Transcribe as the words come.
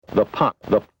the pot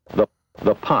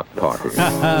party,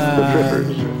 the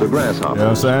trippers, the grasshoppers, You know what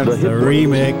I'm saying? the The hip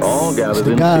remix. all gathered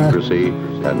in secrecy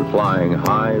and flying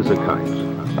high as a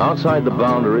kite. Outside the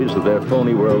boundaries of their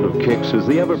phony world of kicks is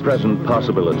the ever-present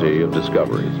possibility of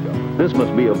discovery. This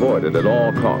must be avoided at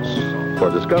all costs, for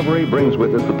discovery brings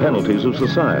with it the penalties of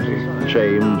society: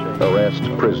 shame, arrest,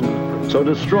 prison. So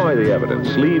destroy the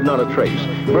evidence, leave not a trace,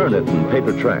 burn it in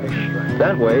paper trash.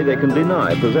 That way they can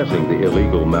deny possessing the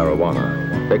illegal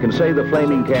marijuana. They can say the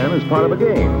flaming can is part of a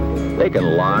game. They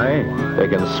can lie, they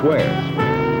can swear.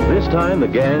 This time the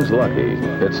gang's lucky.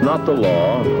 It's not the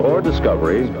law or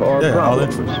discovery or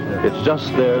problems. It's just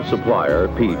their supplier,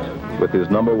 Pete, with his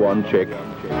 #1 chick,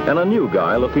 and a new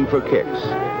guy looking for kicks.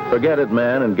 Forget it,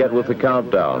 man, and get with the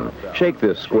countdown. Shake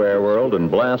this square world and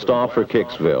blast off for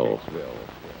Kicksville.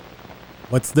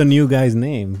 What's the new guy's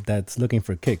name that's looking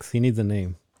for kicks? He needs a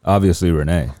name. Obviously,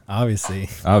 Renee. Obviously.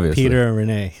 Obviously. Peter and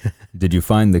Renee. Did you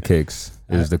find the kicks?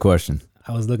 Is the question.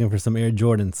 I was looking for some Air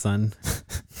Jordans, son.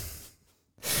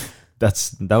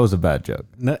 That was a bad joke.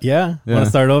 No, yeah? Yeah. Want to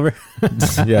start over?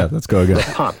 Yeah, let's go again.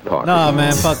 Pot party. Nah,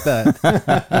 man, fuck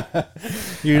that.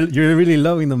 You're really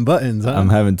loving them buttons, huh? I'm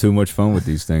having too much fun with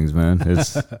these things, man.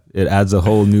 It adds a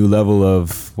whole new level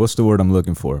of, what's the word I'm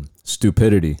looking for?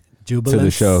 Stupidity Jubilance? to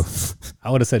the show. I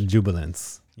would have said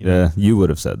jubilance. Yeah, you would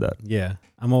have said that. Yeah.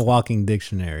 I'm a walking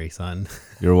dictionary, son.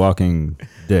 You're a walking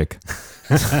dick.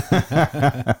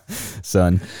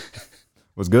 Son.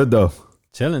 What's good, though?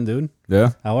 Chilling, dude.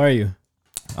 Yeah? How are you?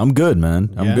 I'm good,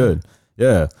 man. I'm Yeah? good.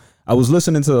 Yeah. I was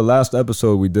listening to the last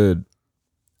episode we did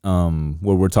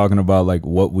where we're talking about like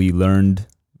what we learned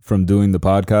from doing the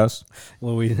podcast.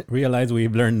 Well, we realized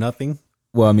we've learned nothing.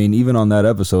 Well, I mean, even on that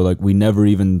episode, like we never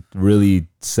even really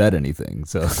said anything.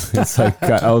 So it's like,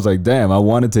 I was like, damn, I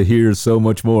wanted to hear so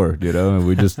much more, and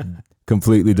we just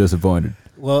completely disappointed.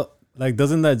 Well, like,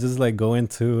 doesn't that just like go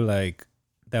into like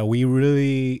that we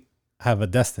really have a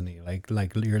destiny? Like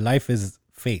your life is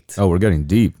fate. Oh, we're getting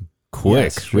deep quick.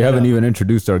 Yes, We haven't straight up. even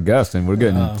introduced our guest and we're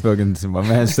getting fucking, my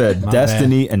man said My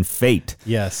destiny and fate.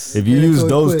 Yes. If you Get use into it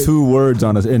those quick. two words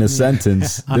in a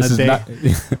sentence, On this a is day. not,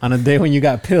 On a day when you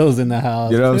got pills in the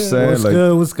house. you know what I'm saying? What's Like,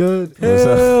 good? What's good? what's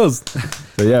up? Pills.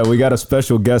 So yeah, we got a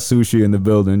special guest Sushi in the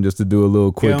building just to do a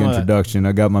little quick Give him a- introduction.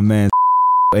 I got my man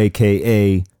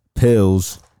aka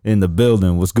Pills in the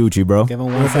building. What's Gucci, bro? Give him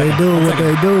 1 What they second. do? What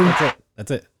they do?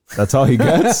 That's it. That's all he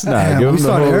gets? Nah, Damn, give him we the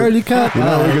started whole, early, cut. You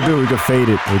know what we could do? We could fade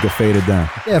it. We could fade it down.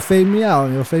 Yeah, fade me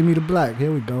out. Fade me to black. Here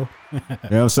we go. You know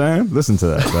what I'm saying? Listen to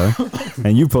that, bro.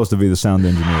 And you supposed to be the sound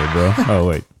engineer, bro. Oh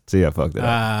wait. See, I fucked it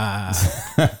up.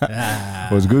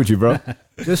 What's Gucci, bro?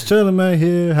 Just chilling, man.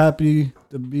 Here, happy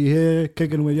to be here,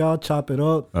 kicking with y'all, chop it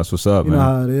up. That's what's up, You know man.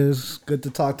 how it is. Good to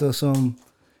talk to some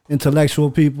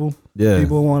intellectual people. Yeah.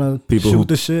 People want to People shoot who-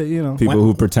 the shit. People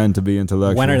who pretend to be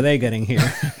intellectual. When are they getting here?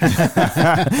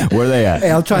 Where they at?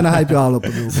 Hey, I'm trying to hype y'all up a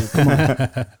little bit. Come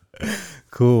on.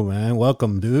 Cool, man.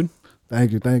 Welcome, dude.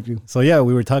 Thank you. Thank you. So yeah,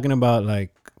 we were talking about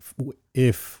like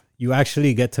if you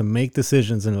actually get to make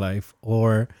decisions in life,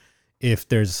 or if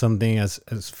there's something as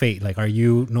fate. Like, are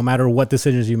you, no matter what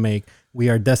decisions you make, we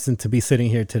are destined to be sitting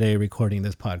here today recording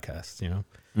this podcast.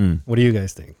 What do you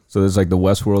guys think? So it's like the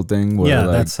Westworld thing where Yeah,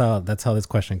 like, that's how this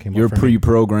question came you're up. for me.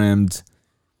 pre-programmed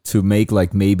to make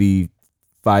like maybe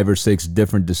 5 or 6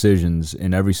 different decisions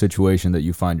in every situation that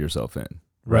you find yourself in.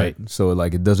 Right. So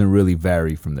like it doesn't really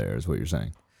vary from there is what you're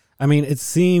saying. I mean, it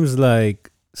seems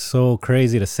like so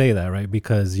crazy to say that, right?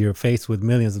 Because you're faced with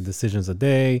millions of decisions a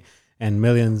day and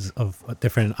millions of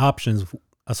different options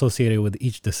associated with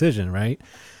each decision, right?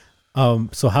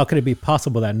 So how could it be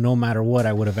possible that no matter what,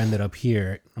 I would have ended up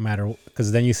here, no matter,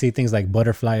 because then you see things like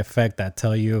butterfly effect that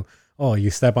tell you, oh, you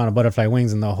step on a butterfly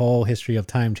wings and the whole history of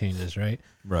time changes, right?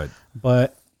 Right.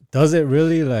 But does it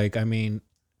really, like, I mean,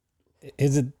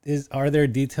 are there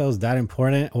details that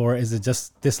important, or is it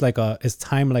just this is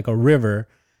time like a river,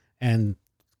 and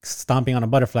stomping on a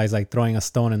butterfly is like throwing a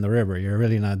stone in the river? You're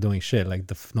really not doing shit. Like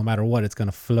no matter what, it's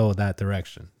gonna flow that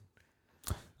direction.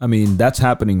 I mean, that's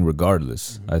happening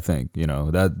regardless, I think.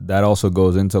 That also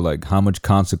goes into like how much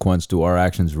consequence do our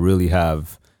actions really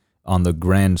have on the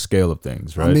grand scale of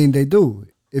things, right? I mean, they do.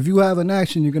 If you have an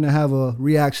action, you're gonna have a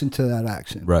reaction to that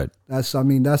action. Right. That's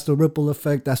the ripple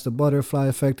effect. That's the butterfly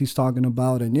effect he's talking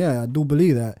about. And yeah, I do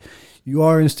believe that you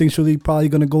are instinctually probably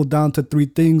gonna go down to 3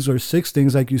 things or 6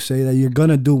 things, like you say, that you're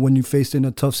gonna do when you're faced in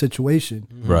a tough situation.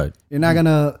 Right. You're not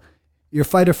gonna. Your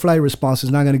fight or flight response is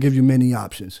not gonna give you many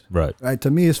options. Right. Right. To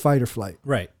me, it's fight or flight.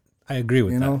 Right. I agree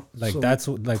with You that. know? Like So- that's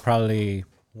like probably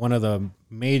one of the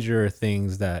major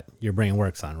things that your brain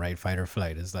works on, right? Fight or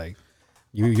flight is like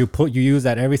You use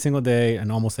that every single day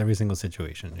in almost every single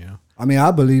situation. You know. I mean,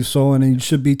 I believe so, and it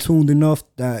should be tuned enough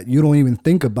that you don't even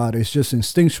think about it. It's just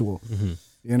instinctual. Mm-hmm.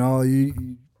 You know,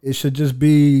 it should just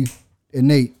be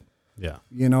innate. Yeah.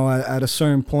 You know, at a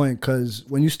certain point, because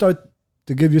when you start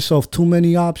to give yourself too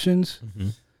many options,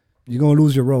 you're gonna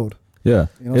lose your road. Yeah,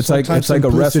 You know, it's like a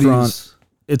simplicity restaurant. is-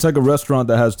 It's like a restaurant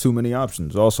that has too many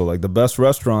options. Also, like the best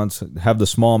restaurants have the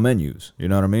small menus. You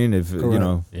know what I mean? If you Correct.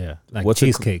 know, Yeah. Like What's it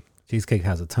cheesecake. Cheesecake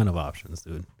has a ton of options,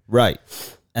 dude. right?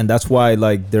 And that's why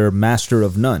like they're master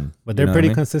of none. But You they're know what pretty I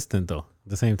mean? consistent though. At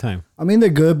the same time. I mean, they're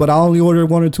good, but I only order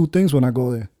one or two things when I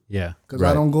go there Yeah. because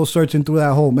Right. I don't go searching through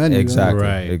that whole menu. you know? Exactly.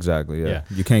 Right. Exactly. Yeah. Yeah.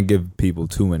 You can't give people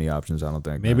too many options. I don't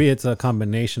think. Maybe it's a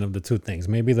combination of the two things.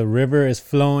 Maybe the river is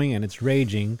flowing and it's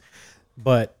raging,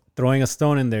 but throwing a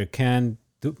stone in there can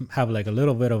have like a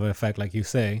little bit of an effect, like you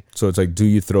say. So it's like, do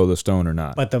you throw the stone or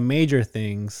not? But the major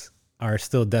things are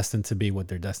still destined to be what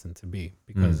they're destined to be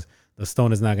because the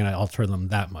stone is not going to alter them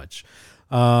that much.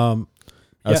 I'll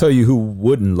yeah. tell you who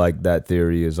wouldn't like that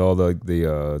theory is all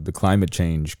the climate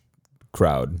change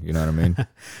crowd. You know what I mean?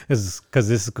 Because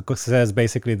this says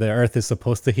basically the earth is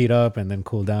supposed to heat up and then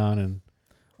cool down. And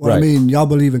Well, I Right. mean, y'all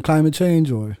believe in climate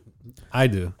change, or I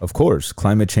do. Of course,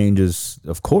 climate change is.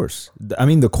 Of course, I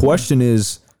mean the question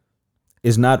is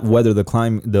not whether the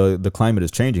climate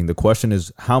is changing. The question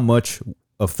is how much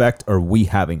effect are we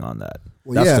having on that?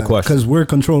 well, That's yeah, the question. because we're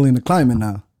controlling the climate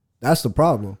now. That's the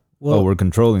problem. Oh, we're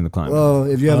controlling the climate. Well,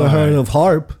 if you ever heard of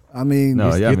HARP, I mean, No,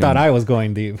 yeah. You I thought mean- I was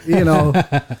going deep. you know,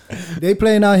 they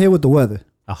playing out here with the weather.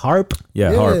 A harp?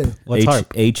 yeah, yeah. HARP. What's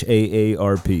HARP?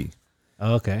 HAARP.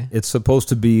 Oh, okay. It's supposed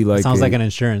to be like Sounds a- like an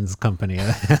insurance company.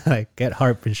 Like get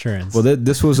harp insurance. Well,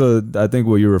 this was I think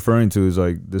what you're referring to is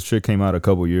like this shit came out a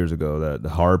couple years ago that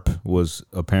HARP was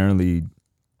apparently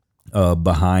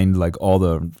behind like all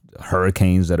the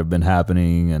hurricanes that have been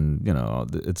happening, and you know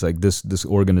it's like this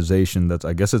organization that's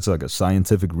I guess it's like a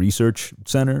scientific research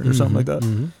center or something like that,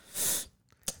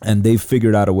 and they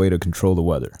figured out a way to control the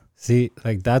weather. See,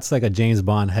 like that's like a James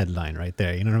Bond headline right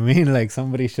there. You know what I mean? Like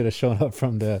somebody should have shown up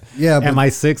from the Yeah, but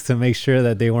MI6 to make sure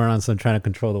that they weren't on some trying to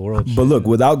control the world. But look,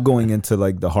 without going into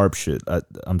like the HARP shit,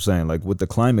 I'm saying like with the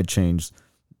climate change,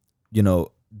 you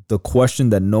know, the question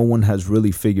that no one has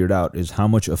really figured out is how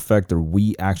much effect are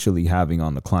we actually having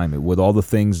on the climate with all the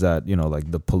things that, you know, like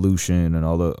the pollution and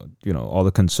all the, you know, all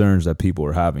the concerns that people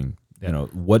are having. Yeah. You know,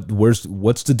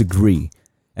 what's the degree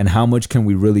and how much can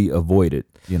we really avoid it,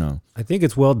 you know? I think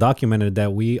it's well documented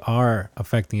that we are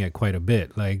affecting it quite a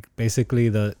bit. Like basically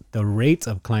the rate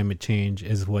of climate change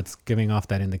is what's giving off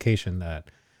that indication that,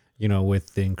 you know,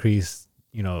 with the increased,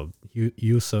 you know,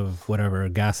 use of whatever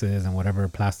gases and whatever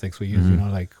plastics we use, you know,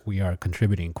 like we are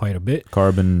contributing quite a bit.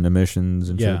 Carbon emissions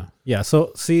and Yeah. shit. Yeah.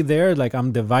 So see there, like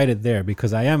I'm divided there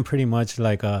because I am pretty much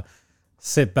like a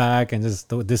sit back and just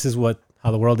this is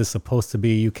how the world is supposed to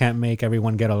be. You can't make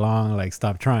everyone get along, like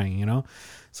stop trying, you know?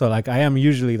 So like I am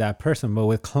usually that person, but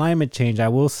with climate change, I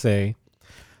will say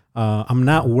I'm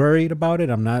not worried about it.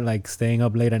 I'm not like staying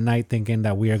up late at night thinking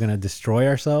that we are going to destroy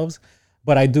ourselves.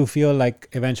 But I do feel like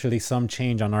eventually some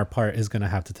change on our part is going to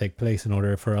have to take place in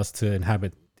order for us to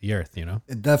inhabit the earth, you know?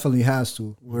 it definitely has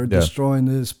to. We're Yeah. destroying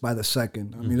this by the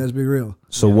second. I mean, let's be real.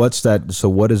 So what's that? So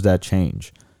what is that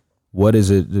change? What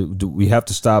is it? Do we have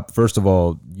to stop, first of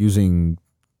all, using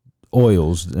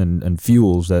oils and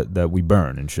fuels that we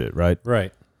burn and shit, right?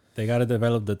 Right. They got to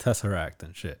develop the Tesseract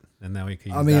and shit. And then we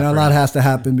can use I mean, that a for lot everything. has to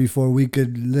happen before we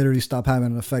could literally stop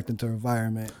having an effect into our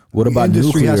environment. What The about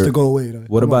industry has nuclear? to go away. Though.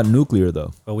 What Come about on. nuclear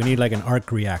though? But we need like an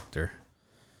arc reactor.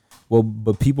 Well,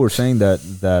 but people are saying that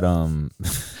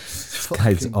this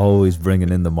guy's always bringing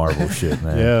in the Marvel shit,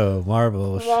 man. Yo,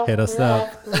 Marvel, hit us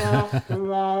up. That's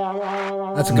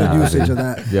a good Nah, usage dude. of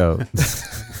that. Yo,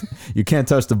 you can't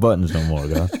touch the buttons no more,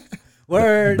 guys.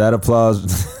 Word. That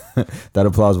applause, that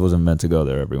applause wasn't meant to go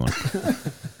there, everyone.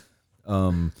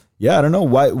 Yeah, I don't know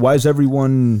why is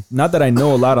everyone, not that I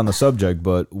know a lot on the subject,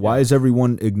 but why is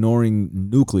everyone ignoring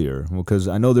nuclear? Because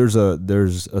I know there's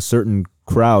a certain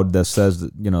crowd that says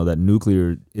that, you know, that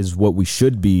nuclear is what we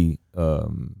should be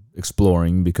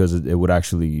exploring because it would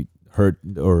actually hurt,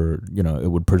 or, you know, it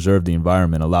would preserve the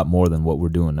environment a lot more than what we're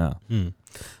doing now.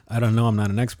 I don't know. I'm not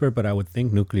an expert, but I would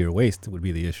think nuclear waste would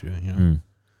be the issue. You know?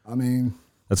 I mean,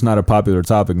 That's not a popular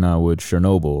topic now with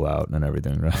Chernobyl out and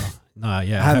everything, right? Nah,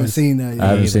 yeah. I haven't seen that yet. I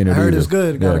haven't seen it I heard either. it's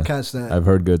good. Gotta Yeah. catch that. I've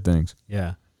heard good things.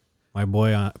 Yeah. My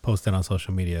boy posted on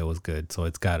social media it was good, so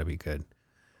it's got to be good.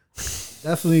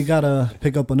 Definitely gotta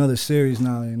pick up another series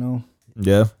now. You know.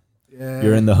 Yeah. Yeah.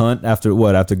 You're in the hunt after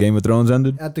what? After Game of Thrones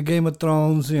ended? At the Game of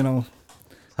Thrones, you know.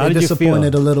 How did you feel?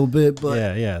 Disappointed a little bit,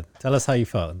 but Yeah. Tell us how you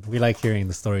felt. We like hearing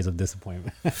the stories of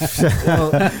disappointment.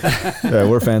 Yeah,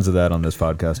 we're fans of that on this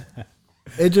podcast.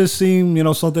 it just seemed,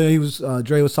 something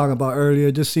Dre was talking about earlier.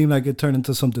 It just seemed like it turned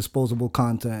into some disposable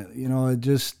content.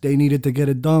 They needed to get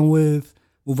it done with,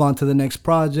 move on to the next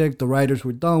project. The writers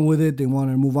were done with it. They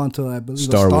wanted to move on to, I believe, a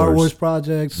Star Wars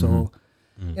project. So,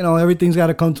 everything's got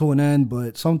to come to an end.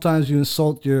 But sometimes you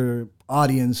insult your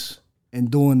audience in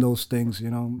doing those things.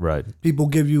 Right. People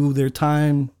give you their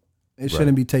time. It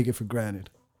shouldn't be taken for granted.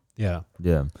 Yeah.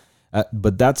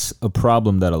 But that's a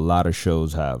problem that a lot of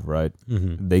shows have, right?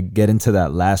 Mm-hmm. They get into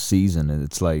that last season and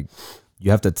it's like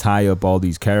you have to tie up all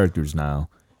these characters now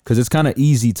because it's kind of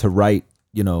easy to write,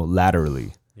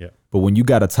 laterally. Yeah. But when you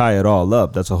got to tie it all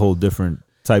up, that's a whole different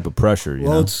type of pressure. You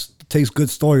know? It takes good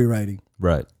story writing.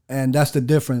 Right. And that's the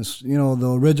difference.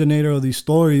 The originator of these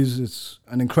stories is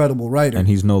an incredible writer. And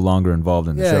he's no longer involved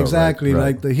in the show. Yeah, exactly.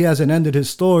 Right? Like he hasn't ended his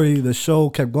story. The show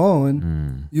kept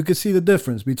going. You could see the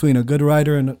difference between a good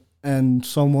writer and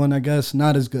someone, I guess,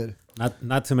 not as good.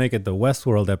 Not to make it the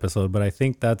Westworld episode, but I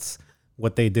think that's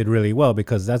what they did really well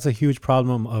because that's a huge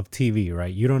problem of TV,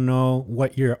 right? You don't know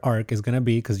what your arc is going to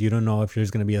be because you don't know if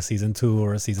there's going to be a season 2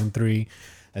 or a season 3,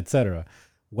 etc.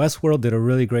 Westworld did a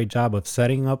really great job of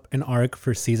setting up an arc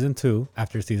for season 2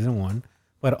 after season 1,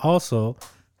 but also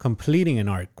completing an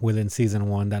arc within season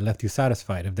 1 that left you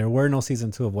satisfied. If there were no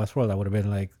season 2 of Westworld, I would have been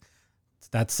like,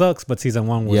 that sucks, but season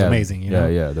 1 was amazing. You know?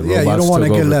 Yeah. You don't want to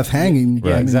get left hanging.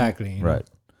 Yeah, exactly. Right.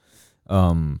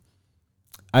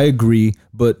 I agree,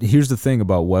 but here's the thing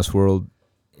about Westworld.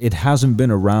 It hasn't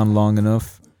been around long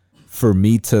enough for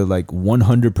me to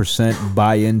 100%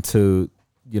 buy into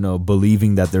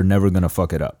believing that they're never going to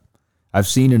fuck it up. I've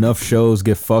seen enough shows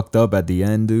get fucked up at the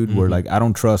end, dude, where I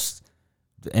don't trust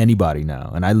anybody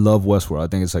now. And I love Westworld. I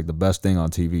think it's the best thing on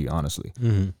TV, honestly.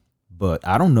 But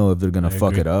I don't know if they're going to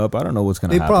fuck it up. I don't know what's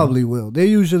going to happen. They probably will. They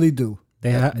usually do.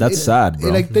 That's sad,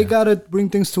 bro. They got to bring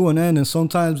things to an end. And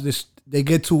sometimes they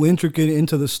get too intricate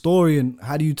into the story. And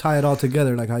how do you tie it all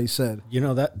together, like how you said?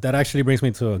 That actually brings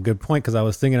me to a good point because I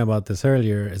was thinking about this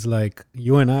earlier. It's like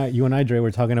you and I, Dre,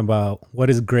 were talking about what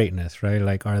is greatness, right?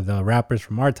 Like, are the rappers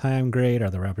from our time great? Are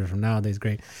the rappers from nowadays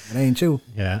great? It ain't you.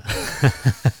 Yeah.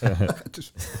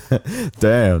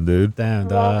 Damn, dude. Damn,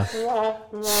 dog.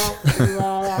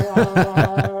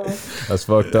 That's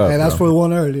fucked up. Hey, that's for the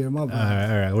one earlier. My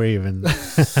bad. All right, we're even.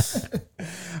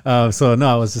 So no,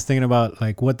 I was just thinking about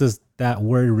what does that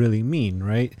word really mean,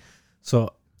 right?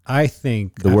 So I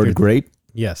think the word great.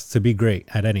 Yes, to be great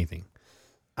at anything.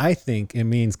 I think it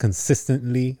means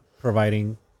consistently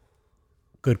providing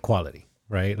good quality,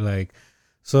 right?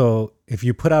 So if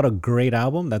you put out a great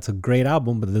album, that's a great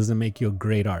album, but it doesn't make you a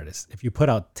great artist. If you put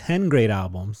out 10 great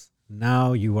albums,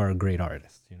 now you are a great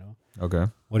artist. Okay.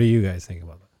 What do you guys think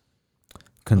about that?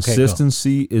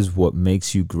 Consistency is what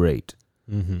makes you great.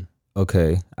 Mm-hmm.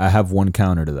 Okay, I have one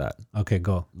counter to that. Okay,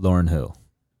 go. Lauryn Hill.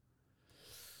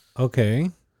 Okay.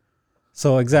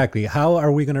 So exactly, how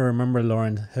are we going to remember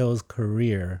Lauryn Hill's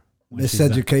career?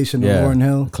 Miseducation of Lauryn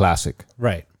Hill. Classic.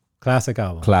 Right. Classic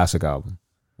album.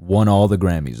 Won all the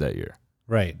Grammys that year.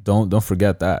 Right. Don't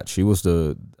forget that. She was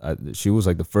the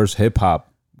first hip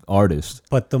hop artist.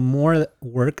 But the more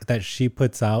work that she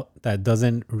puts out that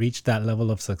doesn't reach that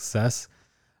level of success,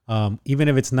 even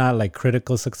if it's not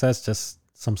critical success, just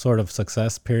some sort of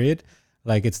success period,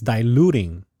 it's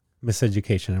diluting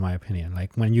Miseducation, in my opinion.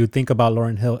 When you think about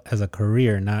Lauryn Hill as a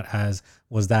career, not as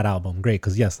was that album great,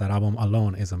 because yes, that album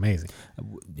alone is amazing.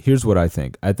 Here's what I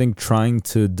think. I think trying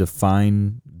to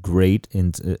define great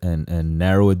and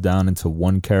narrow it down into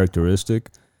one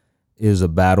characteristic is a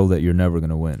battle that you're never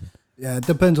going to win. Yeah, it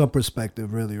depends on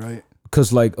perspective, really, right?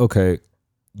 Because okay,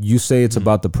 you say it's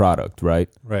about the product, right?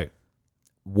 Right.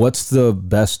 What's the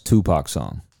best Tupac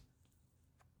song?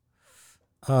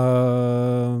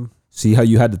 See how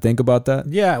you had to think about that?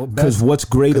 Yeah. Because what's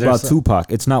great about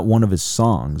Tupac, it's not one of his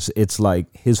songs. It's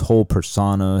his whole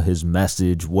persona, his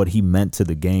message, what he meant to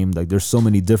the game. There's so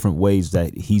many different ways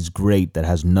that he's great that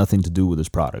has nothing to do with his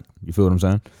product. You feel what I'm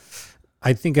saying?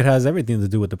 I think it has everything to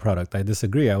do with the product. I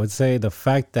disagree. I would say the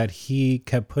fact that he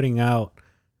kept putting out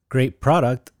great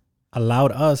product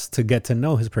allowed us to get to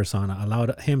know his persona,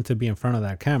 allowed him to be in front of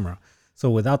that camera. So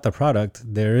without the product,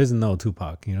 there is no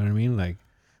Tupac. You know what I mean?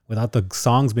 Without the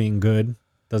songs being good,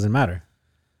 doesn't matter.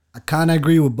 I kind of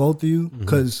agree with both of you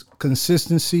because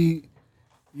consistency,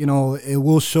 it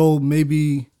will show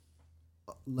maybe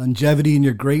longevity in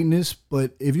your greatness.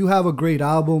 But if you have a great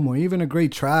album or even a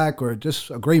great track or just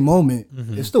a great moment,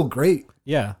 it's still great.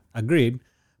 Yeah, agreed.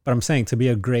 But I'm saying to be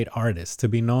a great artist, to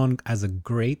be known as a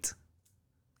great,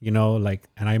 you know, like,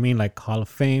 and I mean like Hall of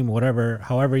Fame, whatever,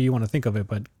 however you want to think of it,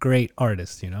 but great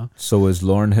artists, you know. So is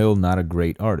Lauryn Hill not a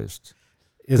great artist?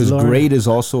 Is Because Lauryn- great is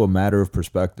also a matter of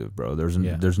perspective, bro. There's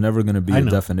Yeah. there's never going to be I a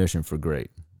know. definition for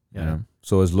great. You Yeah. know?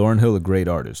 So is Lauryn Hill a great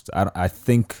artist? I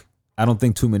don't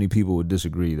think too many people would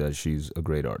disagree that she's a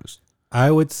great artist. I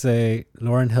would say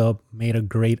Lauryn Hill made a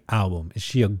great album. Is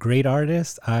she a great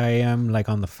artist? I am like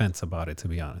on the fence about it, to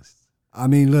be honest. I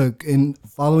mean, look, in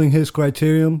following his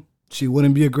criterion, she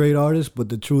wouldn't be a great artist, but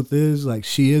the truth is, like,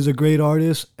 she is a great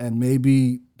artist, and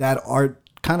maybe that art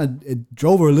kind of it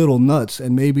drove her a little nuts,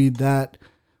 and maybe that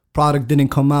product didn't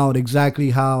come out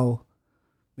exactly how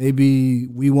maybe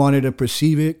we wanted to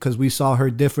perceive it because we saw her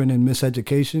different in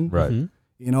Miseducation, Right. Mhm.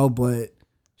 you know. But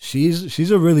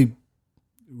she's a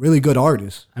really good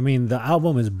artist. I mean, the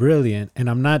album is brilliant, and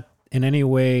I'm not in any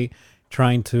way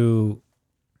trying to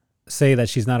say that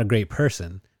she's not a great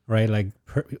person, right? Like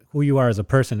who you are as a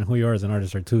person and who you are as an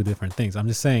artist are two different things. I'm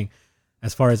just saying,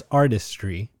 as far as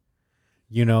artistry,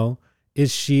 you know,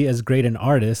 is she as great an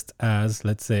artist as,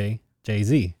 let's say,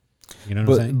 Jay-Z? You know what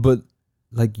I'm saying? But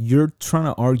like you're trying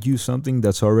to argue something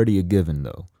that's already a given,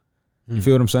 though. You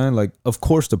feel what I'm saying? Like, of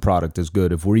course the product is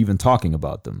good if we're even talking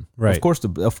about them. Right.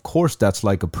 Of course that's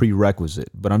like a prerequisite.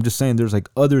 But I'm just saying there's like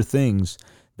other things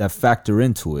that factor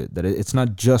into it. That it's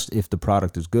not just if the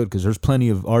product is good, because there's plenty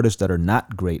of artists that are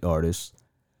not great artists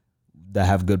that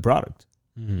have good product.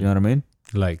 You know what I mean?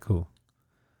 Like who?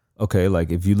 Okay,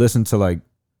 like if you listen to like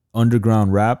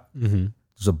underground rap,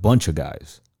 there's a bunch of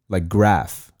guys like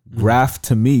Graf. Graf,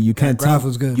 to me, you can't Graf tell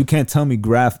was good. You can't tell me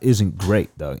Graf isn't great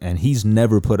though, and he's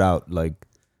never put out like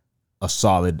a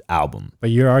solid album. But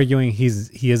you're arguing he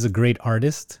is a great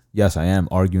artist, Yes, I am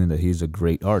arguing that he's a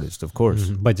great artist, of course.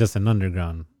 but just an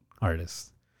underground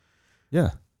artist. Yeah,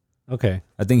 Okay.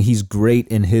 I think he's great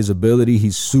in his ability.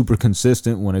 He's super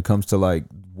consistent when it comes to like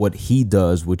what he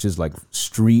does, which is like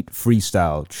street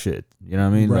freestyle shit. You know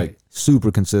what I mean? Right. Like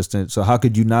super consistent. So how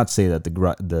could you not say that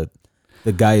the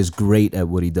guy is great at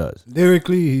what he does?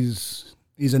 Lyrically,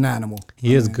 he's an animal.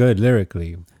 He is good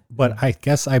lyrically, but I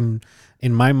guess in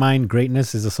my mind,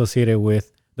 greatness is associated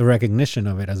with the recognition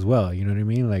of it as well. You know what I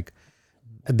mean? Like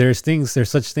there's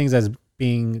such things as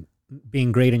being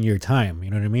great in your time. You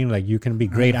know what I mean? Like you can be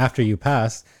great after you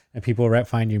pass and people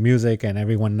find your music and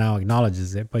everyone now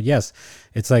acknowledges it. But yes,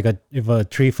 it's like if a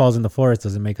tree falls in the forest,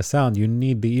 doesn't make a sound. You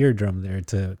need the eardrum there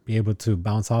to be able to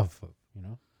bounce off of, you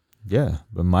know? Yeah,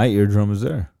 but my eardrum is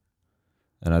there,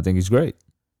 and I think he's great.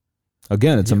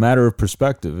 Again, it's a matter of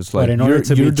perspective. It's like But in order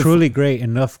to be you're truly great,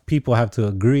 enough people have to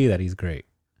agree that he's great.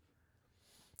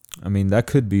 I mean, that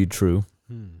could be true.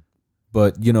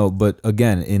 But, but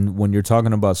again, when you're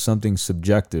talking about something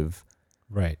subjective,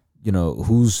 Right.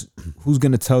 Who's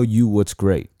going to tell you what's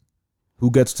great? Who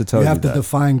gets to tell You you, have to that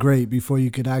define great before you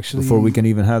could actually. before we can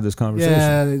even have this conversation?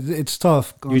 Yeah, it's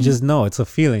tough. You just know. It's a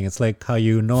feeling. It's like how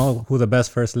you know who the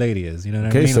best first lady is. You know what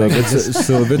Okay, I mean? so Like, if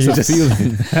it's a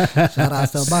feeling, Shout out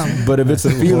to Obama. but if it's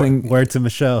a feeling, word to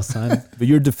Michelle, son. but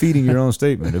you're defeating your own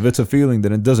statement. If it's a feeling,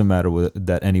 then it doesn't matter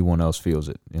that anyone else feels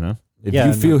it. If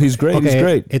you feel he's great, he's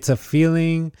great. It's a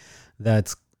feeling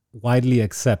that's widely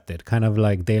accepted, kind of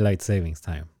like daylight savings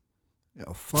time.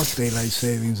 Yo, fuck daylight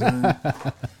savings, man.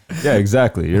 Yeah,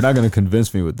 exactly. You're not going to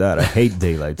convince me with that. I hate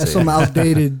daylight That's savings. some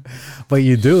outdated But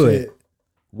you do shit. it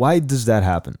Why does that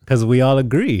happen? because we all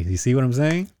agree. You see what I'm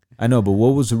saying? I know, but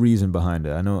what was the reason behind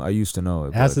it? I used to know it.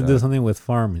 It has but, to do something with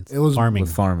farming. It was farming.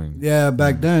 with farming. Yeah,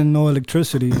 back then, no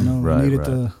electricity. Right, we needed right.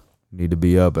 to Need to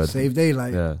be up at save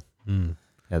daylight. yeah. Mm.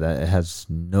 Yeah, that it has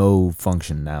no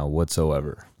function now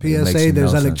whatsoever. It makes PSA, no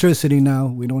there's sense. electricity now.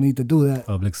 We don't need to do that.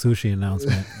 Public sushi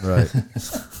announcement. Right.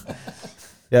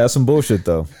 Yeah, that's some bullshit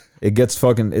though. It gets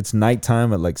it's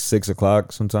nighttime at like 6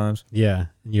 o'clock sometimes. Yeah,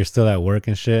 and you're still at work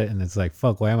and shit, and it's like,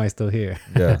 fuck, why am I still here?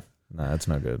 Yeah. Nah, that's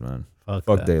not good, man. Fuck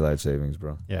Fuck that. daylight savings,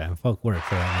 bro. Yeah, and fuck work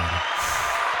for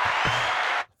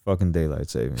that Fucking daylight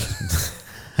savings.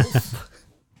 matter.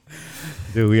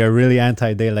 Dude, we are really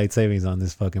anti-daylight savings on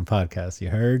this fucking podcast. You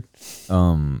heard?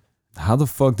 How the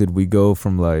fuck did we go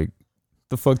from like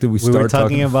the fuck did we We start were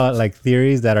talking about like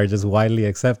theories that are just widely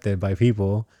accepted by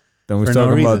people. then we for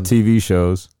started no talking about TV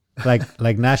shows.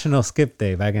 Like National Skip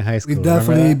Day back in high school. We Remember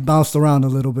definitely that? bounced around a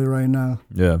little bit right now.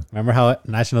 Yeah. Remember how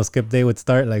National Skip Day would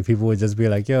start? Like people would just be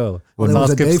like, yo, Well, let's there all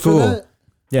was a skip day for school. that?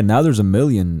 Yeah, now there's a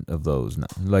million of those now.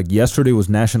 Like yesterday was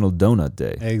National Donut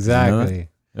Day. Did you know that? Exactly.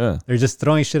 Yeah. They're just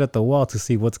throwing shit at the wall to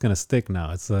see what's going to stick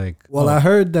now. It's like, Well, oh, I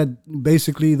heard that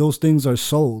basically those things are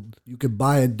sold. You could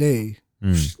buy a day.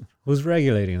 who's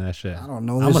regulating that shit? I don't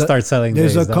know. I'm There's going to a- start selling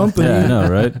There's days, a though. company. Yeah, I know,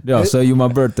 right? Yeah, I'll sell you my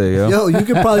birthday, yo. Yo, you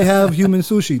could probably have human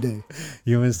sushi day.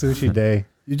 Human Sushi Day.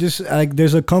 You just like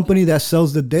there's a company that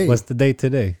sells the day. What's the date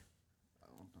today?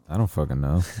 I don't fucking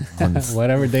know.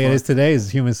 Whatever day it is today is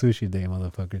Human Sushi Day,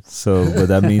 motherfuckers. So, but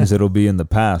that means it'll be in the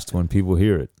past when people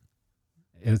hear it.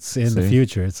 It's in the See?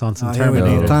 future. It's on some Here we go.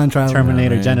 Terminator. Time travel.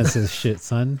 Terminator man. Genesis shit,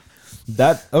 son.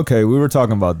 Okay, we were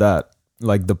talking about that.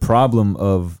 Like the problem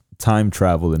of time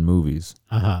travel in movies.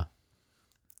 Uh-huh.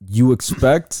 You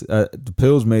expect, the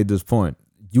Pills made this point,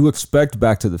 you expect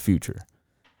Back to the Future.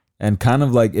 And kind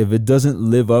of like if it doesn't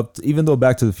live up, even though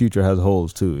Back to the Future has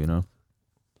holes too, you know?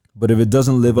 But if it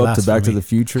doesn't live up to Back to Blasphemy. the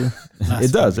Future,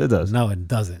 it does, it does. No, it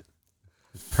doesn't.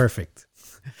 It's perfect.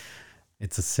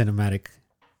 It's a cinematic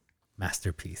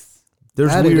masterpiece.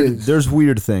 That it is. There's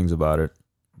weird things about it.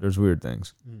 There's weird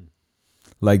things.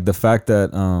 Like the fact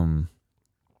that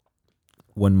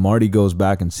when Marty goes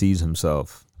back and sees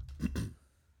himself,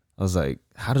 I was like,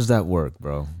 how does that work,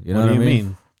 bro? You know what what do I you mean?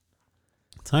 mean?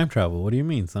 Time travel. What do you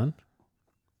mean, son?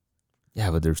 Yeah,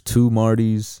 but there's two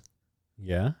Martys.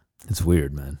 Yeah. It's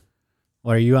weird, man.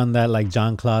 Or are you on that like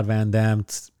Jean-Claude Van Damme,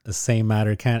 the same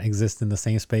matter can't exist in the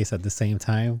same space at the same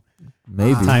time?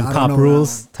 Maybe. Time I don't Cop know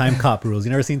rules. Time Cop rules. You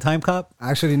never seen Time Cop?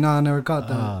 Actually, no, I never caught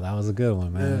that. Oh, that was a good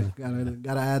one, man. Yeah,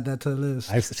 gotta add that to the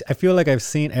list. I feel like I've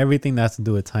seen everything that's to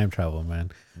do with time travel,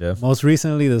 man. Yeah. Most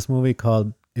recently,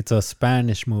 it's a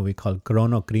Spanish movie called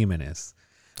Chrono Crímenes.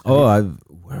 Oh,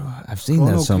 I've seen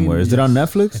Chrono that somewhere. Crímenes. Is it on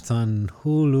Netflix? It's on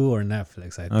Hulu or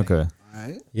Netflix, I think. Okay.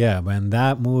 Right? Yeah, man,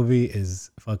 that movie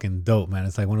is fucking dope, man.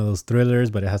 It's like one of those thrillers,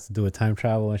 but it has to do with time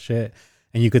travel and shit.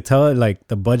 And you could tell it like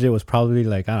the budget was probably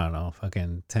like, I don't know,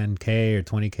 fucking 10K or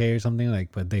 20K or something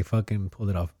like, but they fucking pulled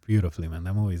it off beautifully, man.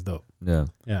 That movie's dope. Yeah.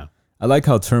 Yeah. I like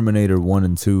how Terminator 1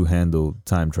 and 2 handle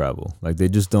time travel. Like they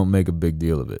just don't make a big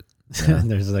deal of it. And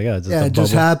there's like, just Yeah, a it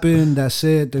just bubble. happened. That's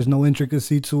it. There's no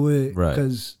intricacy to it. Right.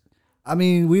 Because, I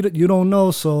mean, you don't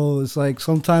know. So it's like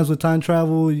sometimes with time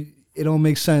travel, it don't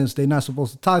make sense. They're not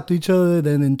supposed to talk to each other.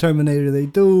 Then in Terminator, they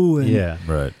do. And Yeah.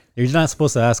 Right. You're not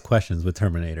supposed to ask questions with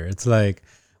Terminator. It's like,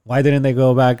 why didn't they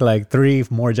go back like 3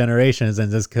 more generations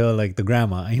and just kill like the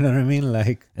grandma? You know what I mean?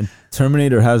 Like, And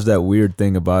Terminator has that weird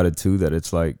thing about it too, that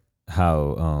it's like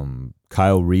how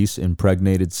Kyle Reese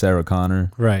impregnated Sarah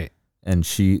Connor, right. and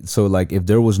so like if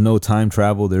there was no time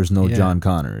travel, there's no Yeah. John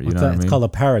Connor. You know what I mean? It's called a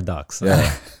paradox.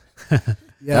 Yeah. yeah,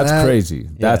 That's crazy.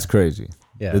 That's crazy.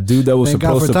 Yeah. The dude that was Thank God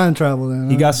supposed for to time travel. Then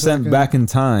he huh? got sent back in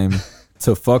time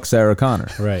to fuck Sarah Connor.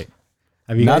 Right.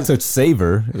 Have you Not guys, to save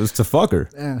her, it was to fuck her.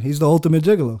 Damn, he's the ultimate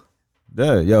gigolo.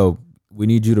 Yeah, yo, we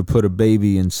need you to put a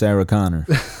baby in Sarah Connor.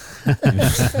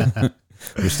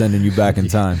 We're sending you back in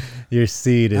time. your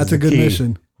seed is That's the a good key.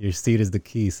 mission. Your seed is the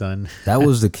key, son. That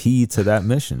was the key to that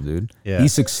mission, dude. Yeah. He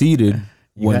succeeded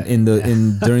when got-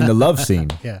 during the love scene.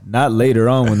 Yeah. Not later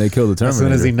on when they kill the As Terminator.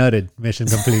 soon as he nutted, mission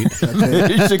complete.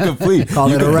 Mission complete. Call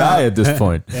You it a could wrap. die at this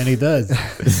point. And he does.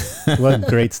 What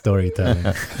great storytelling.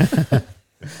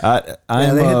 I'm,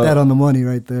 Yeah, they hit that on the money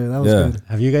right there. That was yeah. good.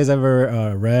 Have you guys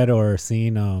ever read or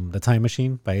seen The Time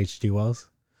Machine by H.G. Wells?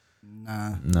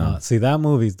 Nah. No. See, that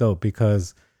movie's dope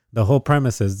because the whole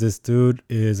premise is this dude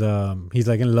is he's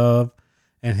like in love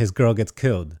and his girl gets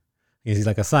killed. He's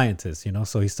like a scientist, you know,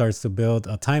 so he starts to build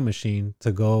a time machine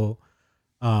to go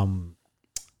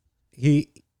he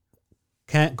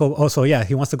can't go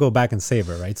he wants to go back and save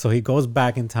her, right? So he goes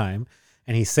back in time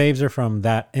and he saves her from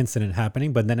that incident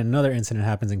happening, but then another incident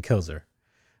happens and kills her.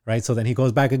 Right. So then he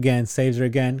goes back again, saves her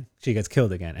again, she gets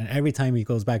killed again. And every time he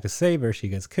goes back to save her, she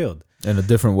gets killed In a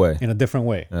different way. in a different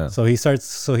way. Yeah. So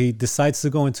he decides to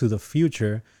go into the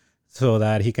future so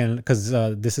that he can, because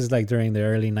this is like during the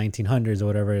early 1900s or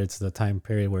whatever, it's the time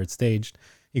period where it's staged.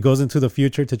 He goes into the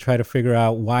future to try to figure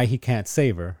out why he can't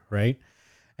save her, right?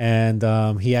 And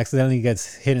he accidentally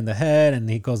gets hit in the head and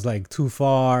he goes like too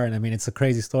far. And I mean, it's a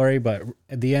crazy story, but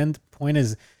at the end point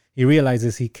is he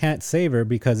realizes he can't save her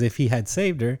because if he had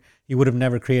saved her, he would have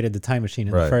never created the time machine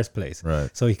in the Right. first place. Right.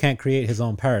 So he can't create his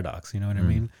own paradox. You know what I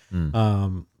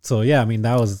mean? So yeah, I mean,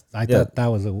 I thought that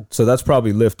was a, So that's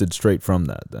probably lifted straight from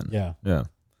that then. yeah. Yeah.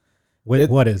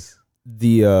 What is?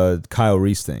 The Kyle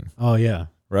Reese thing, Oh yeah.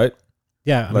 right?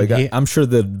 Yeah. I Like mean, I'm sure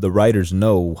the writers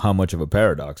know how much of a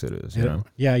paradox it is, you know?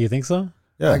 yeah, you think so?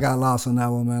 Yeah. I got lost on that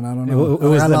one, man. I don't know. It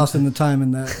was I got the- lost in the time in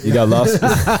that. You got lost?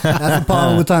 That's the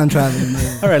problem with time traveling,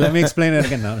 man. All right, let me explain it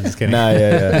again. No, I'm just kidding. Nah,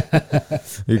 yeah.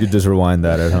 You could just rewind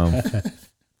that at home.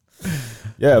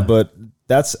 Yeah, but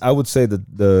I would say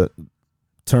that the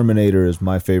Terminator is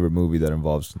my favorite movie that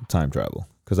involves time travel.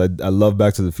 Because I love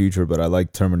Back to the Future, but I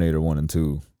like Terminator 1 and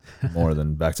 2 more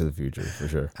than Back to the Future, for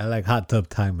sure. I like Hot Tub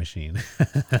Time Machine.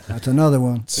 That's another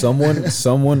one.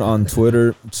 Someone on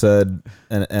Twitter said,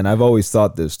 and I've always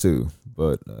thought this too,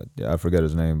 but yeah, I forget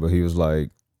his name, but he was like,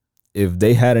 if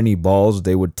they had any balls,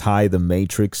 they would tie the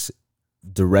Matrix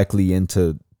directly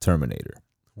into Terminator.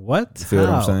 What? You feel what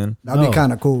I'm saying? That'd be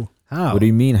kind of cool. How? What do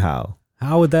you mean how?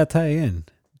 How would that tie in?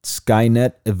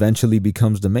 Skynet eventually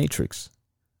becomes the Matrix.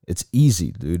 It's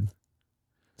easy, dude.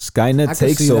 Skynet I can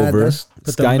takes see that. over. That's-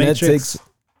 But the Skynet Matrix- takes.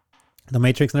 The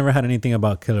Matrix never had anything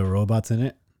about killer robots in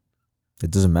it.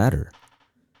 It doesn't matter.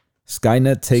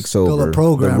 Skynet takes Still a over.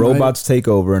 program, The robots take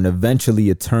over, and eventually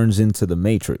it turns into the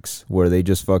Matrix, where they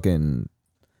just fucking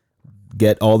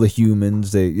get all the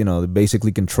humans. They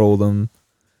basically control them.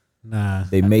 Nah.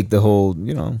 They make the whole,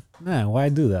 Nah, why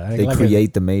do that? I they like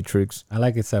create the Matrix. I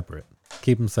like it separate.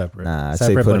 Keep them separate. Nah, I say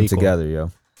Separate put but them equal. together,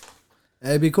 yo.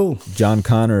 It'd be cool. John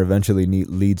Connor eventually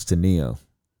leads to Neo.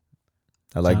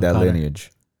 I like John that Connor.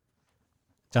 lineage.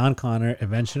 John Connor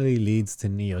eventually leads to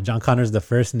Neo. John Connor's the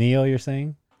first Neo, you're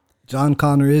saying? John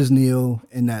Connor is Neo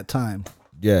in that time.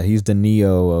 Yeah, he's the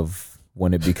Neo of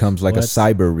when it becomes like a What?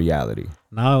 cyber reality.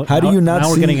 Now, How do now- you not Now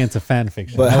we're see- getting into fan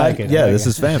fiction. But I like it. I like this it.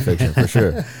 is fan fiction for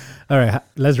sure. All right,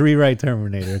 let's rewrite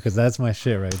Terminator because that's my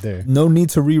shit right there. No need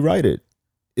to rewrite it.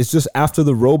 It's just after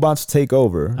the robots take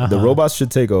over, the Uh-huh. robots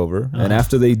should take over, and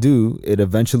after they do, it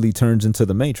eventually turns into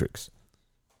the Matrix.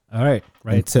 All right,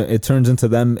 right. It turns into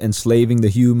them enslaving the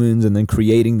humans and then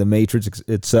creating the Matrix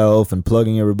itself and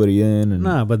plugging everybody in. And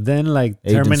Nah, but then like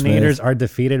Agent Terminators Smith. are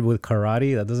defeated with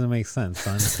karate. That doesn't make sense,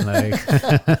 son. Like,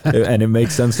 and it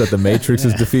makes sense that the Matrix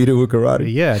is defeated with karate.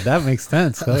 yeah, that makes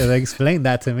sense. They explained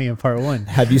that to me in part 1.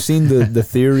 Have you seen the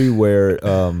theory where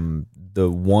the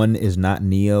one is not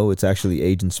Neo, it's actually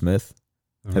Agent Smith?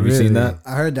 Have you seen that?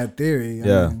 I heard that theory.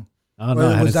 Yeah. Oh, no, I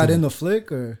was haven't that seen in it. the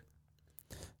flick or?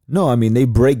 No, I mean they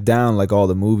break down like all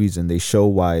the movies and they show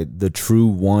why the true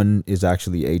one is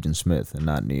actually Agent Smith and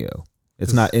not Neo.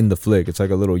 It's not in the flick. It's like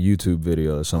a little YouTube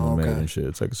video that someone made and shit.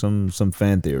 It's like some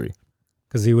fan theory.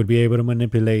 Because he would be able to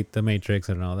manipulate the Matrix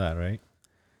and all that, right?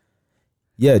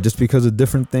 Yeah, just because of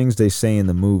different things they say in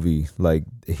the movie, like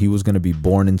he was gonna be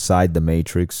born inside the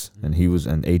Matrix, and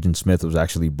Agent Smith was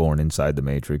actually born inside the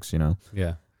Matrix.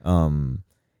 Yeah.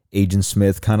 Agent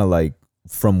Smith kind of like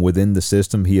from within the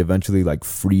system, he eventually like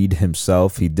freed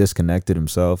himself. He disconnected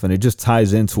himself, and it just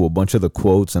ties into a bunch of the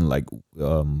quotes and like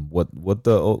what's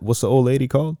the old lady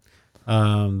called?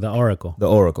 The Oracle. The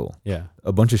Oracle. Yeah.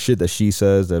 A bunch of shit that she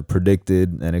says that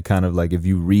predicted, and it kind of like if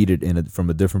you read it from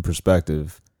a different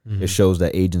perspective. Mm-hmm. It shows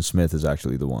that Agent Smith is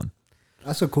actually the one.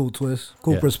 That's a cool twist.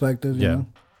 Cool Yeah. perspective. You know?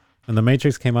 When the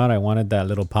Matrix came out, I wanted that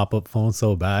little pop-up phone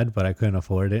so bad, but I couldn't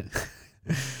afford it.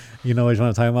 You know which one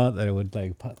I'm talking about? That it would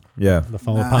like pop, Yeah. the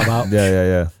phone would pop out.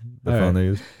 Yeah. The All phone right. they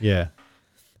use. Yeah.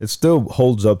 It still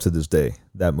holds up to this day,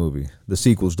 that movie. The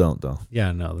sequels don't, though.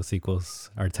 Yeah, no, the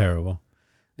sequels are terrible.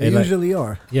 They like- usually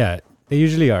are. Yeah, they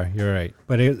usually are. You're right.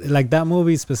 But like that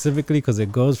movie specifically, because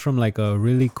it goes from like a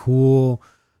really cool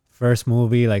first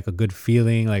movie, like a good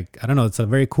feeling, like I don't know, it's a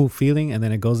very cool feeling, and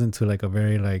then it goes into like a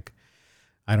very like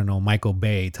I don't know, Michael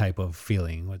Bay type of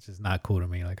feeling, which is not cool to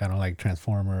me. Like I don't like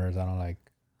Transformers. I don't like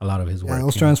a lot of his work. Yeah,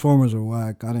 those you know? Transformers are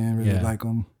whack. I didn't really Yeah. like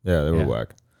them. Yeah, they were Yeah.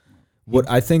 whack. What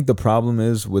I think the problem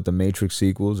is with the Matrix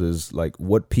sequels is like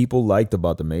what people liked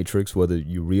about the Matrix, whether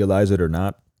you realize it or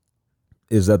not,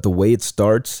 is that the way it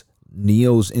starts,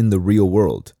 Neo's in the real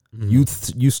world.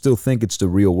 Mm-hmm. You still think it's the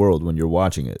real world when you're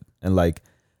watching it, and like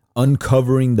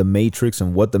uncovering the Matrix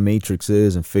and what the Matrix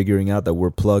is and figuring out that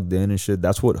we're plugged in and shit.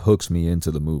 That's what hooks me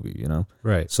into the movie, you know.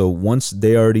 Right. So once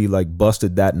they already like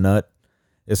busted that nut,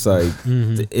 it's like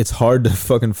Mm-hmm. it's hard to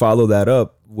fucking follow that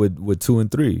up with 2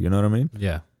 and 3. You know what I mean?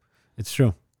 Yeah, it's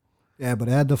true. Yeah, but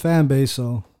it had the fan base,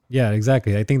 so Yeah,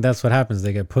 exactly. I think that's what happens.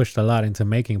 They get pushed a lot into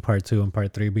making part 2 and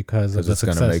part 3 because of Because the it's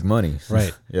success. gonna make money.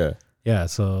 Right. Yeah. Yeah,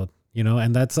 so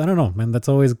and that's I don't know, man. That's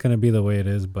always gonna be the way it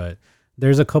is. But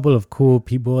there's a couple of cool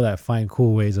people that find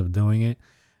cool ways of doing it,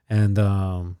 and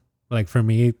like for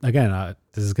me, again,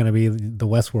 this is gonna be the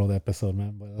Westworld episode,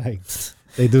 man. But like,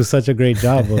 they do such a great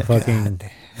job of fucking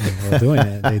of doing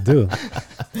it. They do.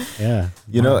 Yeah.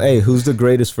 You know, hey, who's the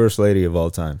greatest first lady of all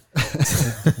time?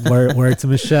 Word to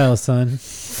Michelle, son.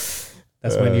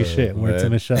 That's when you shit. Word to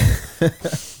man. Michelle.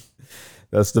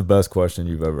 That's the best question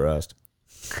you've ever asked.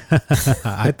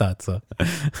 I thought so.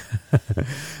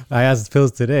 I asked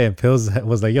Pills today, and Pills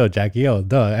was like, "Yo, Jackie O,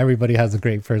 duh. Everybody has a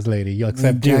great first lady. You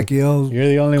except you. Jackie O. You're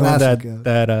the only classic, one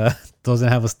that doesn't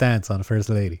have a stance on first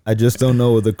lady. I just don't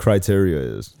know what the criteria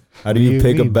is. How do What do you you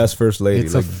pick a mean? best first lady?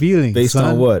 It's a feeling, based son.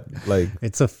 on what? Like,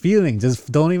 It's a feeling.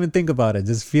 Just don't even think about it.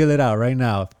 Just feel it out right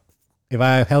now. If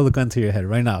I held a gun to your head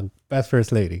right now, best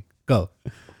first lady, go.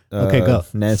 Okay, go.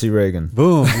 Nancy Reagan.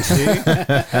 Boom. You see?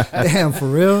 Damn, for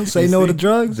real? Say no to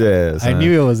drugs? Yeah, I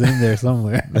knew it was in there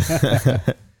somewhere.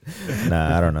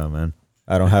 Nah, I don't know, man.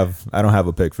 I don't have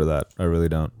a pick for that. I really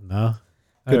don't. No. All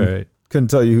Couldn't- right. Couldn't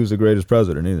tell you who's the greatest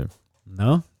president either.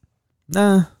 No.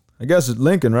 Nah, I guess it's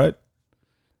Lincoln, right?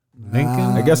 Lincoln.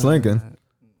 I guess Lincoln.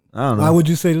 I don't know. Why would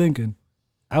you say Lincoln?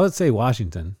 I would say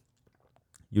Washington.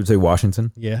 You'd say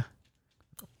Washington? Yeah.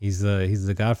 He's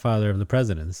the godfather of the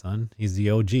president, son. He's the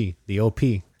OG, the OP.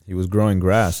 He was growing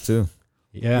grass too.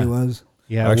 Yeah. He was.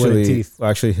 He had wooden teeth.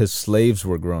 Actually, his slaves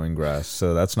were growing grass,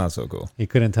 so that's not so cool. He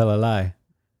couldn't tell a lie.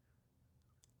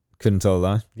 Couldn't tell a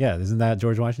lie. Yeah, isn't that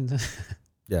George Washington?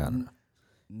 Yeah.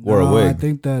 Or a No, wig. I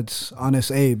think that's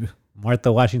Honest Abe.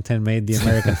 Martha Washington made the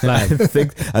American I flag.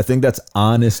 think that's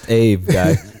Honest Abe,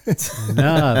 guy.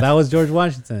 No, that was George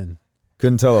Washington.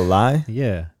 Couldn't tell a lie.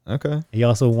 Yeah. Okay, He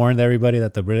also warned everybody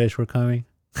that the British were coming.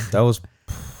 that was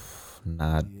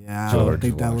not. Yeah, I George don't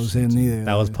think that was him either.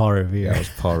 That was Paul Revere. That was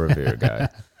Paul Revere, guy.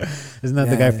 Isn't that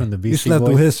the guy from the You Beastie slept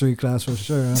through Boys? history class for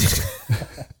sure.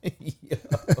 Huh?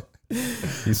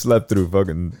 He slept through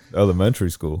fucking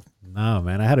elementary school. No,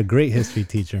 man. I had a great history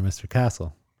teacher, Mr.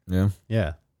 Castle. Yeah,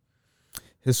 Yeah.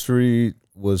 history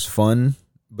was fun,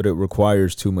 but it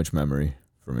requires too much memory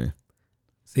for me.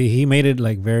 See, he made it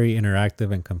like very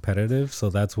interactive and competitive, so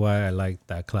that's why I liked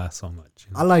that class so much.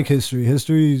 you know? I like history.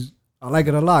 I like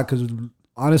it a lot because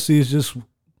honestly, it's just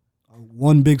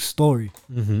one big story.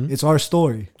 Mhm. It's our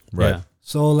story. Right. Yeah.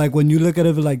 So like when you look at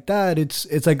it like that,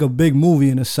 it's like a big movie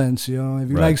in a sense, you know. If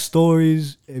you Right. like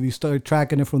stories, if you start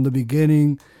tracking it from the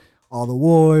beginning, all the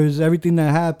wars, everything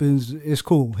that happens, it's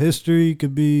cool. History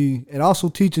could be. It also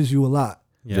teaches you a lot.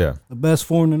 Yeah. The best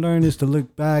form to learn is to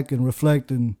look back and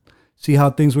reflect and see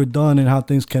how things were done and how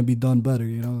things can be done better.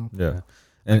 You know, Yeah.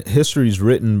 And history's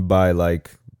written by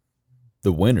like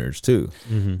the winners too.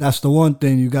 Mhm. that's the one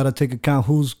thing you got to take account.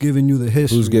 Who's giving you the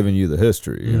history? Who's giving you the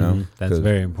history, you know? Mhm. That's 'Cause-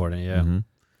 very important. Yeah. Mhm.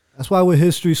 That's why with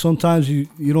history, sometimes you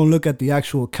don't look at the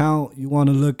actual account. You want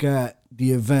to look at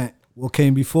the event, what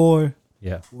came before,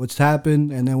 Yeah. what's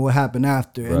happened, and then what happened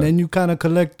after, Right. and then you kind of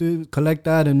collect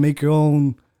that and make your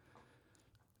own,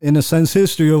 in a sense,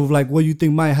 history of like what you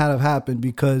think might have happened,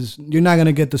 because you're not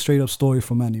gonna get the straight up story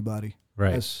from anybody.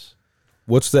 Right. That's,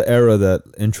 What's the era that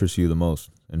interests you the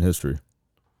most in history?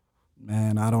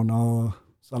 man, I don't know.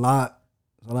 It's a lot.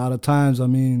 A lot of times. I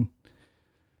mean,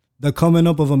 the coming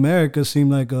up of America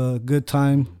seemed like a good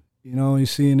time. You know, you're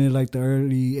seeing it like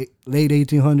the late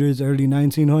 1800s, early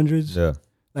 1900s. Yeah.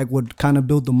 Like what kind of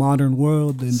built the modern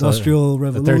world, the So, industrial The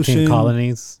revolution. 13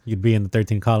 colonies. You'd be in the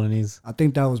 13 colonies. I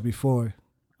think that was before,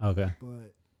 Okay.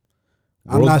 but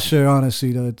I'm World- not sure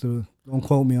honestly. Don't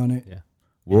quote me on it.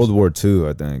 World War II,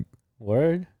 I think.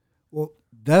 Word? Well,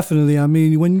 definitely. I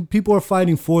mean, when people are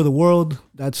fighting for the world,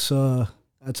 that's a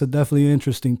definitely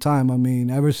interesting time. I mean,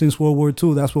 ever since World War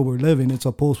II, that's what we're living. It's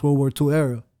a post World War II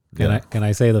era. Can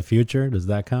I say the future? Does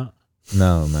that count?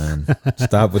 No, man.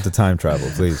 Stop with the time travel,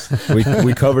 please.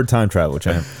 We covered time travel,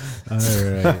 champ. All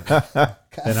right.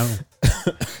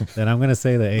 then I'm gonna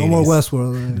say the 80s. No more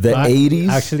Westworld. Right? The 80s?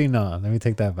 Actually, no. Let me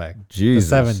take that back. Jesus.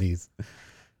 The 70s.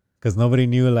 Because nobody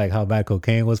knew like how bad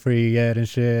cocaine was for you yet and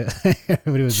shit.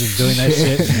 Everybody was just doing that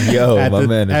shit. Yo, at my the,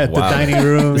 man is at the wild. dining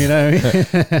room. You know what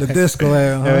I mean? The disco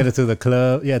era. Huh? Everybody to the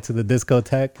club. Yeah, to the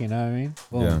discotheque. You know what I mean?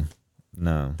 Boom. Yeah.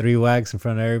 No. 3 wags in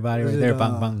front of everybody right Is it, there.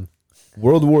 Bang bang.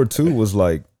 World War II was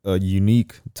like a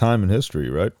unique time in history,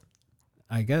 right?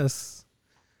 I guess.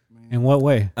 In what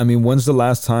way? I mean, when's the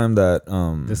last time that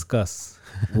Discuss.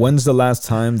 when's the last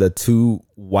time that two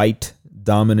white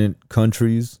dominant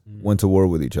countries went to war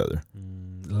with each other?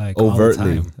 Like all the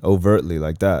time. Overtly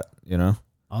like that, you know?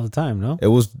 All the time, no? It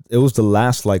was the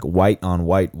last like white on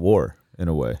white war in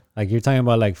a way. Like you're talking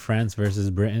about like France versus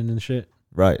Britain and shit?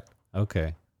 Right.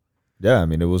 Okay. Yeah, I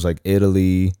mean it was like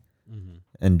Italy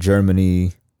and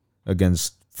Germany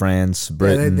against France, Yeah,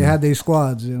 Britain. they had their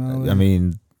squads, you know. I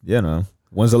mean, you know,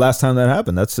 when's the last time that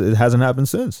happened? It hasn't happened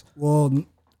since. Well,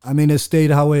 I mean, it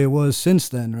stayed how it was since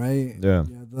then, right? Yeah.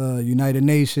 The United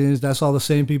Nations, that's all the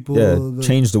same people. Yeah, the-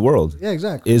 changed the world. Yeah,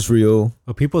 exactly. Israel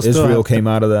But people still Israel have- came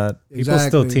out of that. People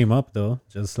still team up though.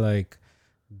 Just like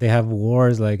they have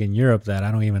wars like in Europe that I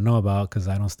don't even know about because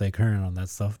I don't stay current on that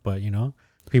stuff. But you know,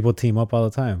 people team up all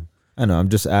the time. I know. I'm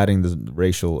just adding the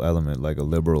racial element, like a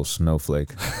liberal snowflake.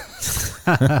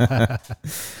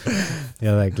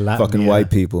 Yeah, like Latvia. Fucking white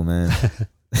people, man.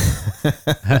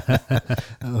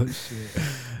 Oh shit!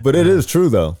 But it is true,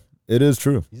 though. It is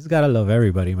true. You just gotta love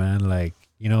everybody, man. Like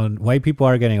you know, white people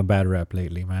are getting a bad rep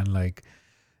lately, man. Like,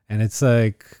 and it's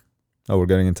like, Oh, we're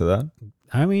getting into that.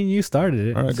 I mean, you started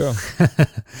it. All right,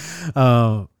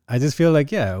 go. I just feel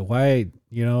like, yeah, why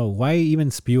even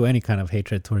spew any kind of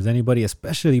hatred towards anybody,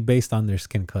 especially based on their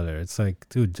skin color? It's like,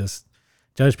 dude, just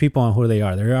judge people on who they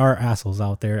are. There are assholes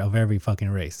out there of every fucking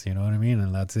race. You know what I mean?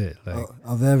 And that's it. Like,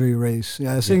 of every race.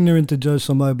 Yeah, it's ignorant to judge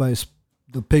somebody by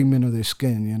the pigment of their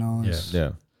skin, you know?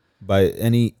 Yeah. By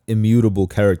any immutable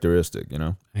characteristic, you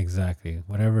know? exactly.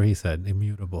 Whatever he said,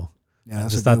 immutable. Yeah, I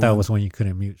that's just a thought good that one. was when you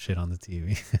couldn't mute shit on the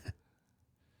TV.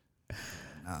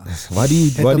 Why do you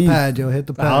Hit why the do you pad, yo. Hit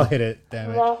the pad. I'll hit it.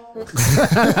 Damn it.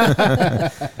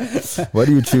 why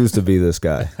do you choose to be this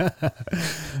guy?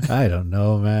 I don't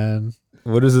know, man.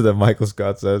 What is it that Michael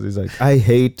Scott says? He's like, I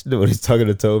hate when he's talking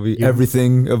to Toby,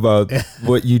 everything about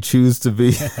what you choose to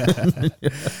be.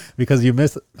 Because you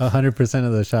miss 100%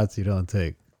 of the shots you don't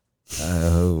take.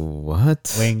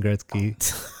 What? Wayne Gretzky,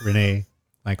 Renee,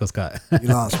 Michael Scott. You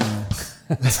lost, man.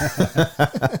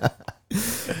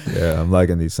 Yeah, I'm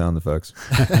liking these sound effects.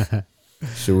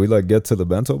 Should we like get to the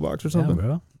bento box or Yeah, something?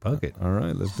 bro. Fuck it. All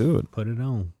right, let's do it. Put it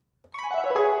on.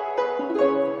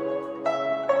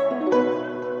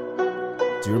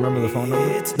 Do you remember the phone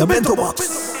number? The bento box.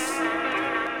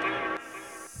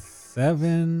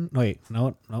 7. Wait,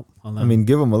 no. Hold on. I mean,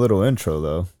 give them a little intro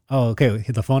though. oh, okay.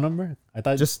 Hit the phone number. I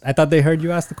thought they heard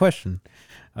you ask the question.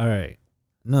 All right.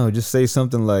 No, just say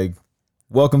something like,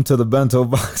 "Welcome to the bento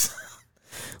box."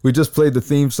 We just played the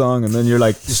theme song, and then you're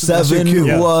like that's your 7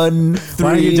 cue. 1 3.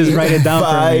 Why don't you just write it down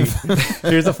 5 for me?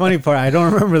 Here's the funny part. I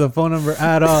don't remember the phone number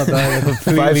at all. Dog. I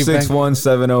completely blanked.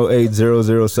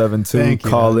 561-708-0072. Thank you,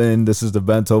 Call man. in. This is the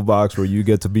bento box where you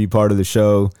get to be part of the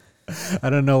show. I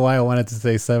don't know why I wanted to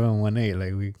say 718.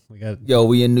 Like we got Yo,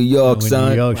 we in New York, we in son.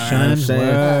 New York, You know what I'm son.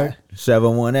 saying? Word.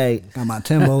 718. Got my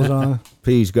Timbos on.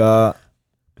 Peace, God.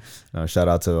 No, shout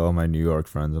out to all my New York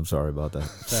friends. I'm sorry about that.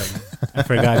 Sorry. I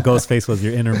forgot Ghostface was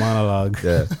your inner monologue.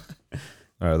 Yeah.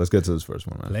 All right, let's get to this first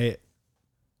one, man. Play it.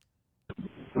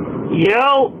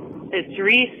 Yo, it's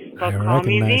Reese. I Don't call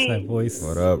me recognize that V. voice.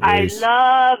 What up, I Reese?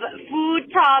 love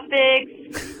food topics.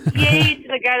 Yay to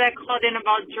the guy that called in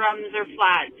about drums or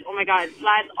flats. Oh my god,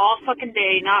 flats all fucking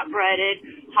day, not breaded,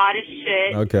 hot as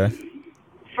shit. Okay.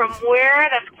 From where?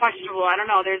 That's questionable. I don't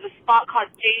know. There's a spot called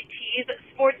JT's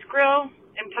Sports Grill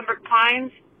in Pembroke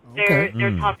Pines. They're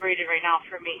top rated right now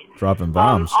for me. Dropping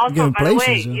bombs. Also, Getting by the way,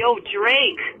 places, yo,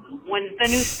 Drake, when's the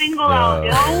new single Yo. out,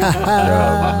 yo? Yo,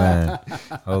 my man.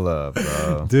 Hold up,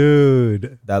 bro.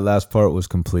 Dude. That last part was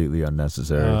completely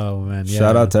unnecessary. Oh man. Yeah.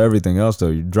 Shout out to everything else, though.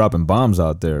 You're dropping bombs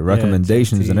out there,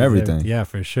 recommendations JT's, and everything. Yeah,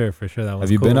 for sure. For sure. That was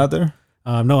Have you cool. been out there?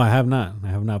 No, I have not.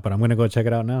 But I'm gonna go check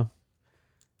it out now.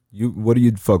 What do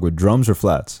you fuck with, drums or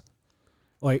flats?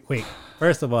 Wait.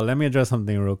 First of all, let me address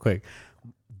something real quick.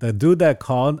 The dude that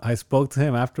called, I spoke to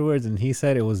him afterwards, and he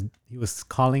said he was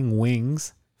calling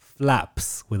wings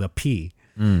flaps with a P.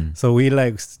 So we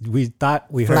thought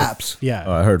we heard Flaps. Yeah,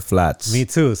 Oh, I heard flats. me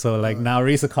too. So like now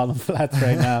Risa call them flats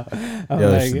right now. I'm Yeah,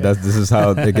 like, this is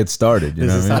how it gets started. You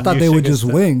This know is what I I mean? thought You they were should get just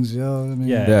some- wings, yo. I mean,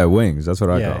 Yeah. Yeah, wings. That's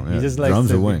what I call yeah, them. he Yeah. just likes Drums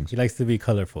to or be, wings. He likes to be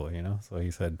colorful, you know. So he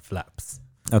said flaps.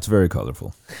 That's very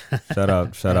colorful. Shout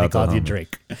out And he to called you homie.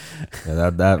 Drake.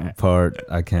 Yeah, that part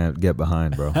I can't get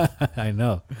behind, bro. I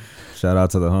know. Shout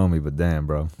out to the homie, but damn,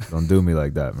 bro, don't do me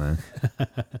like that, man.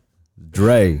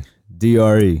 Dre,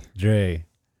 D-R-E, Dre,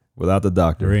 without the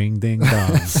doctor. ring ding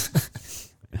dong.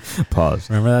 Pause.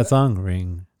 Remember that song?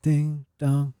 Ring ding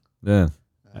dong. Yeah,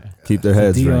 keep their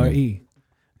heads ringing. D-R-E.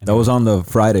 That was on the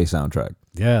Friday soundtrack.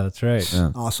 Yeah, that's right.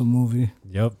 Yeah. awesome movie.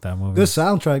 Yep, that movie. Good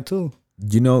soundtrack too.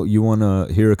 You know, you want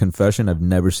to hear a confession? I've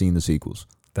never seen the sequels.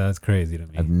 That's crazy to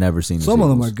me. I've never seen the Some of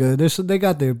sequels. them are good. They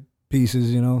got their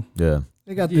pieces, you know. Yeah.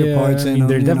 They got their parts I in mean, them.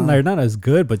 they're you definitely know. they're not as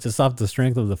good, but just off the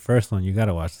strength of the first one, you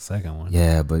gotta watch the second one.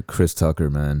 Yeah, but Chris Tucker,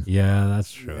 man. Yeah,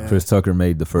 that's true. Yeah. Chris Tucker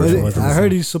made the first But one. I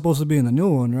heard he's supposed to be in a new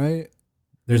one, right?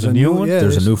 There's a new one. Yeah,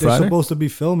 There's a new they're Friday? supposed to be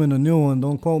filming a new one.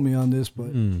 Don't quote me on this,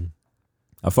 but Mm.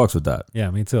 I fucks with that. Yeah,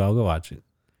 me too. I'll go watch it.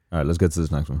 All right, let's get to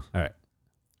this next one. All right.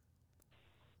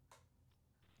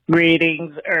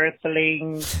 Greetings,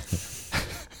 Earthlings.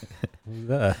 Who's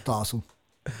that? it's awesome.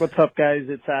 What's up, guys?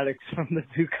 It's Alex from the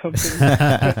Two Company.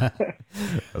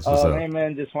 That's what's up. Hey,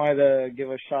 man, just wanted to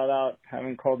give a shout out.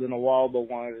 Haven't called in a while, but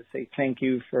wanted to say thank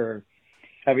you for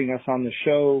having us on the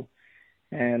show.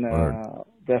 And Word.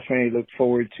 definitely look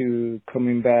forward to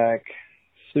coming back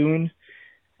soon.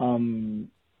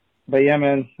 But yeah,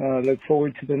 man, look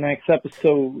forward to the next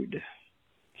episode.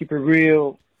 Keep it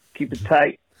real. Keep it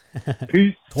tight.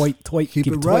 Peace. Toy. Keep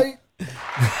it right.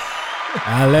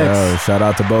 Alex. Yo, shout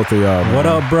out to both of y'all. Man. What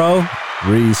up, bro?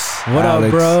 Reese? What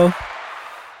Alex. up, bro?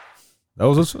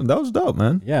 That was dope,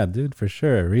 man. Yeah, dude, for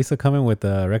sure. Risa coming with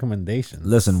a recommendation.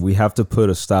 Listen, we have to put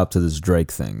a stop to this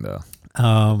Drake thing, though.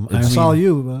 It's all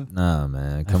you, but Nah,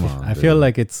 man, come on. I dude. feel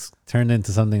like it's turned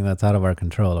into something that's out of our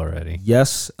control already.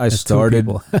 Yes, I It's two started.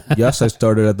 people. Yes, I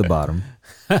started at the bottom.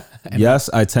 Yes,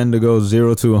 I tend to go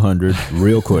 0 to 100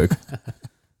 real quick.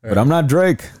 But I'm not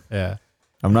Drake. Yeah.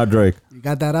 I'm not Drake. you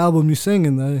got that album you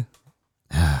singing though.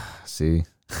 See,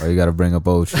 oh, you got to bring up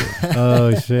old shit.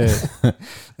 Oh shit.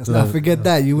 Let's not forget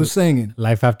that you were singing.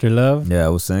 Life After Love. Yeah, I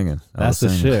was singing. That's the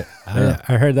shit. Yeah.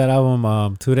 I heard that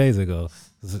album 2 days ago.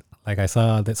 Like I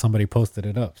saw that somebody posted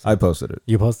it up. I posted it.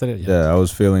 You posted it? Yeah, I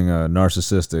was feeling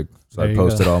narcissistic, so There I you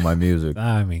posted go. all my music.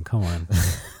 I mean, come on.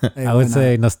 Hey, I why would not?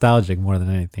 say nostalgic more than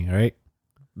anything, right?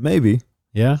 Maybe,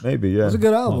 Yeah. maybe, It yeah, was a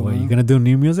good Well, album. what, you man. gonna do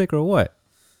new music or what?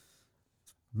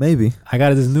 maybe. I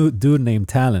got this new dude named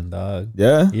Talon, dog.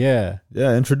 Yeah, Yeah.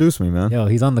 yeah. Introduce me, man. Yo,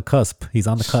 he's on the cusp. He's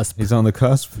on the cusp. He's on the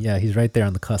cusp. Yeah, he's right there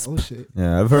on the cusp. Oh shit!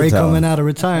 Yeah, I've heard Ray coming Talon. out of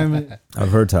retirement. I've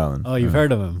heard Talon. Oh, you've Yeah.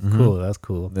 heard of him? Mhm. Cool. That's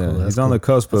cool. Yeah, cool. That's he's on cool. the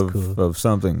cusp That's of, cool. of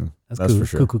something. That's That's cool. for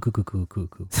sure.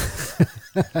 Cool.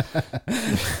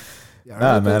 Yeah,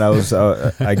 Nah, right man, there. I was.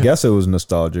 I guess it was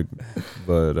nostalgic,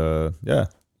 but yeah,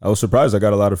 I was surprised. I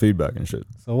got a lot of feedback and shit.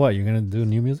 So what? You're gonna do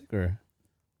new music or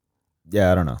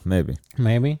Yeah, I don't know. Maybe.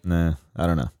 maybe? Nah, I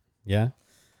don't know. Yeah.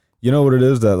 You know what it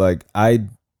is that like I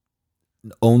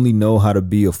only know how to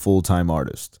be a full-time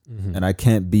artist, Mhm. and I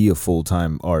can't be a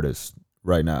full-time artist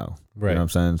right now. Right. You know what I'm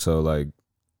saying? So like,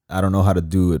 I don't know how to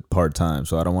do it part-time,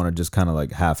 so I don't want to just kind of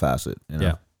like half-ass it. You know?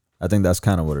 Yeah. I think that's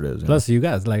kind of what it is. you know? Plus, you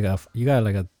got like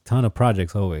a ton of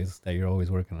projects always that you're always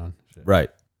working on. Shit.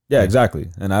 Right. Yeah, Yeah. exactly.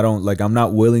 And I don't I'm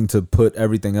not willing to put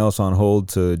everything else on hold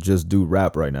to just do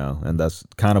rap right now. And that's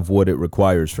kind of what it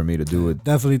requires for me to do it.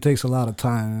 Definitely takes a lot of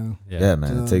time. Yeah,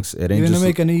 man. So, It ain't Even just to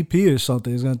make an EP or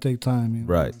something, it's gonna take time. You know?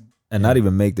 right. And not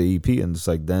even make the EP. And it's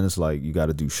like, then it's like, you got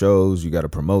to do shows, you got to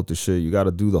promote the shit, you got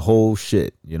to do the whole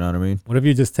shit. You know what I mean? What if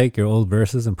you just take your old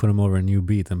verses and put them over a new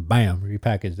beat and bam,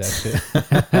 repackage that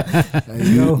shit? There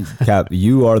you go. Cap,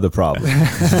 you are the problem.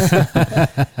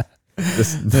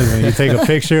 When you take a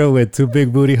picture with two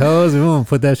big booty hoes, boom,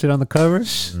 put that shit on the cover.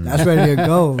 That's ready to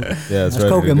go. Yeah, That's ready to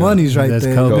Coke and go. Money's right That's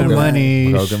there. Coke and Coke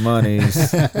Money. Coke and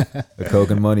Money's. The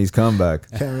Coke and Money's comeback.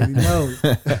 Already know.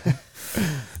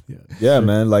 Yeah,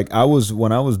 man. Like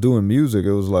when I was doing music,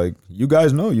 it was like, you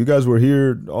guys were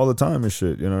here all the time and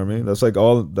shit. You know what I mean?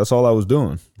 That's all I was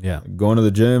doing. Yeah. Going to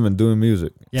the gym and doing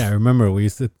music. Yeah, I remember I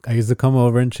used to come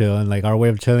over and chill, and like our way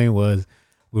of chilling was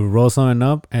we would roll something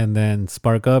up and then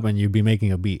spark up, and you'd be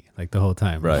making a beat like the whole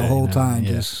time. Right. The whole You know? time,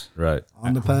 Yeah. just Right.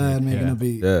 on the pad making Yeah. a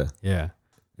beat. Yeah. Yeah.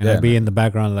 And Yeah, I'd be man. in the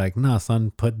background like, nah,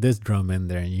 son, put this drum in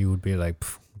there, and you would be like,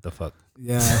 "Pff, what the fuck?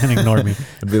 Yeah, And ignore me.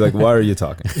 I'd be like, why are you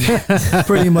talking?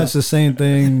 pretty much the same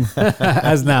thing.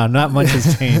 As now, not much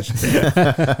has changed.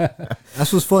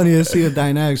 That's what's funny to see the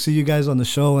dynamic. See you guys on the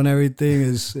show and everything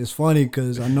is funny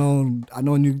because I known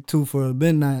you two for a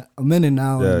minute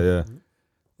now. Yeah, and yeah.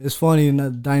 It's funny and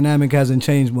the dynamic hasn't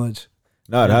changed much.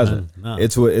 No, it hasn't. No.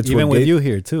 It's Even what with gave- you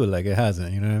here too, like it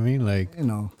hasn't. You know what I mean? Like, You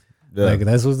know. Yeah, like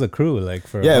this was the crew. Like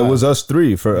for a yeah, it while. was us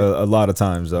three for a lot of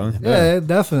times though. Yeah,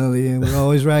 definitely. And we're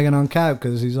always ragging on Cap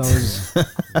because he's always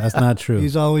That's not true.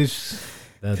 he's always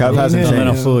That's, Cap hasn't don't let him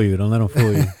changed. fool you. Don't let him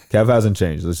fool you. Kev hasn't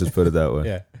changed. Let's just put it that way.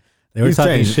 Yeah. They were He's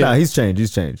talking changed. shit. Nah, he's changed.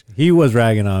 He's changed. He was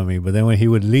ragging on me, but then when he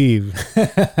would leave,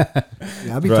 yeah,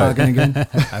 I'll be Right. talking again.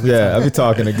 I'll be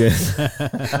talking again.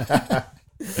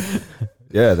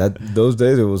 Yeah, those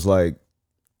days it was like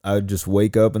I'd just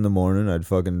wake up in the morning, I'd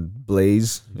fucking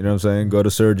blaze, you know what I'm saying? Go to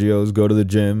Sergio's, go to the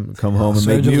gym, come home and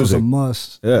make Sergio was a music.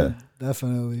 must. Yeah.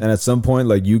 Definitely. And at some point,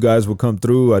 like you guys would come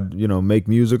through, I'd, make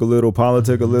music a little,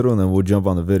 politic a little, and then we'll jump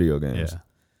on the video games. yeah,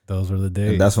 those were the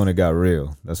days. And that's when it got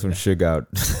real. That's when shit got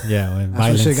yeah, when That's when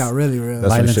violence shit got really real.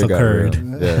 that's when Violence shit got occurred.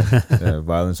 real. Yeah.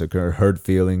 Violence occurred, hurt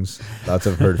feelings, lots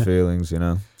of hurt feelings,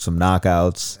 some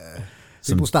knockouts.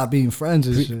 People stop being friends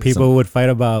and shit. people would fight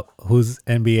about whose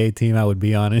NBA team I would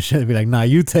be on and shit. I'd be like, nah,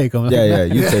 you take them. Yeah,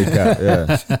 you take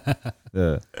that.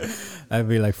 Yeah. I'd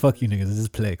be like, fuck you niggas,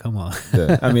 just play. Come on.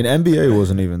 Yeah. I mean, NBA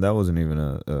wasn't even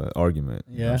a argument.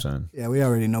 You know what I'm saying? Yeah, we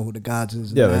already know who the gods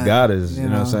is. in Yeah, the that, God is, you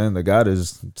know what I'm saying? The God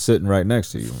is sitting right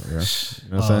next to you. You know what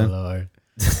I'm Oh, saying? Lord.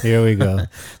 Here we go. Like,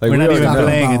 We're we not already even know.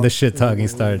 playing and about- the shit talking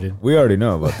started. We already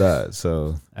know about that.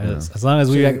 So, As long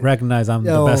as we recognize I'm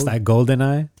Yo. the best at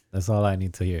GoldenEye, that's all I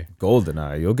need to hear.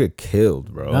 GoldenEye, you'll get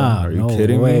killed, bro. Nah, Are you no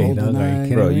kidding way, me? dog. Are you GoldenEye.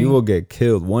 kidding Bro, me? you will get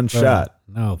killed. One Bro, shot.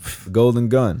 No, The golden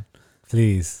gun.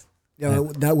 please. Yeah,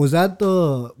 that was that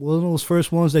the one of those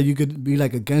first ones that you could be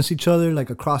like against each other, like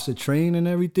across the train and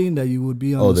everything. That you would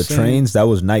be on. Oh, the same- trains, that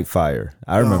was Nightfire.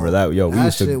 I remember that. Yo,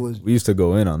 that shit was- we used to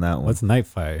go in on that one. What's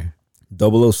Nightfire?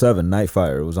 007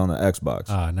 Nightfire was on the Xbox.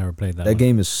 I never played that. That one.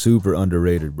 game is super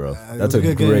underrated, bro. it That's was a a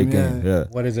good great game, game. Yeah.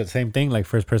 What is it? Same thing, like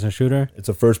first person shooter. It's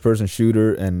a first person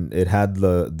shooter and it had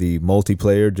the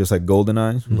multiplayer just like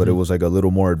GoldenEye, but it was like a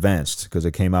little more advanced because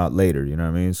it came out later, you know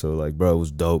what I mean? So like, bro, it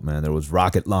was dope, man. There was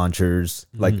rocket launchers,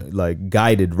 like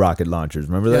guided rocket launchers.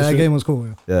 Remember Yeah, that that shit? game was cool.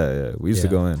 Yeah. We used to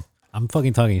Yeah. go in. I'm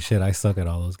fucking talking shit. I suck at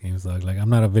all those games, dog. Like I'm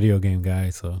not a video game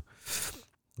guy, so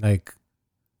like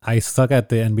I suck at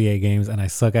the NBA games and I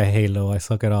suck at Halo. I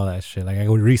suck at all that shit. Like I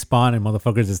would respawn and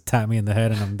motherfuckers just tap me in the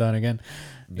head and I'm done again.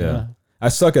 You Yeah. know? I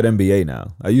suck at NBA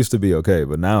now. I used to be okay,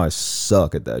 but now I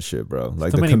suck at that shit, bro.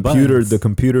 Like too the many computer, buttons. the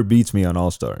computer beats me on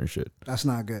All-Star and shit. That's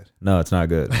not good. No, it's not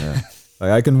good. Yeah.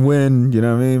 Like I can win, you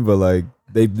know what I mean? But like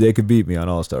they could beat me on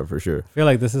All-Star for sure. I feel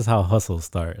like this is how hustles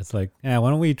start. It's like, yeah, why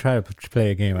don't we try to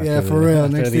play a game? After Yeah, the- for real.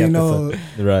 after Next the thing you know,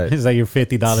 episode? Right. It's like you're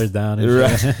 $50 down.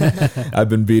 And shit. Right. I've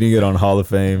been beating it on Hall of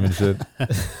Fame and shit.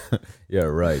 Yeah,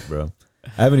 right, bro.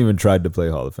 I haven't even tried to play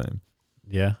Hall of Fame.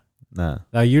 Yeah. Nah.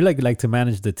 Now you like to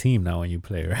manage the team now when you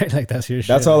play, right? Like that's your shit.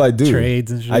 That's all I do.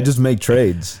 Trades and shit. I just make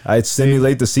trades. I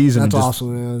simulate the season. that's and just,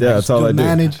 awesome. Yeah, that's all I do.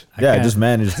 Manage. Yeah, I can't- just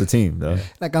manage the team, though.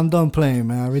 Like I'm done playing,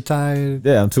 man. I retired.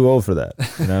 Yeah, I'm too old for that.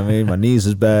 You know what I mean? My knees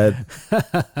is bad.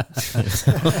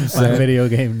 My video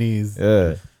game knees.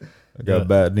 Yeah. I got Yeah.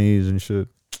 bad knees and shit.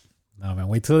 No man,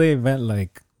 wait till they invent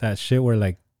like that shit where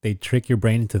like they trick your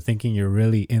brain into thinking you're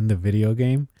really in the video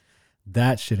game.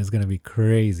 That shit is gonna be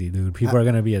crazy, dude. People are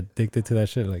gonna be addicted to that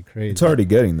shit like crazy. It's already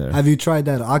getting there. Have you tried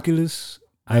that Oculus?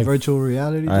 I've- Virtual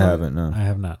reality? I haven't, no. I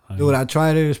have not. Dude, I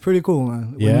tried it. It's pretty cool,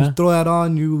 man. When Yeah? you throw that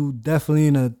on, you definitely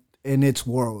in its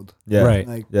world. Yeah. Right.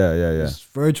 Like Yeah. this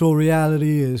virtual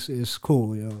reality is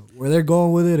cool, you know. Where they're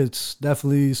going with it, it's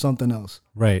definitely something else.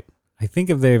 Right. I think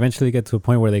if they eventually get to a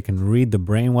point where they can read the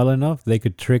brain well enough, they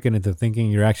could trick it into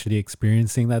thinking you're actually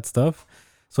experiencing that stuff.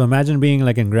 So imagine being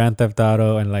like in Grand Theft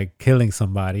Auto and like killing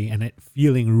somebody and it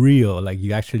feeling real, like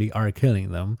you actually are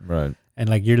killing them. Right. And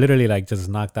like you're literally like just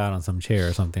knocked out on some chair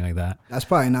or something like that. That's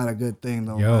probably not a good thing,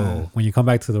 though. Yo, man. when you come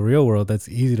back to the real world, that's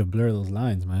easy to blur those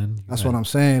lines, man. That's what I'm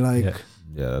saying. Like Yeah.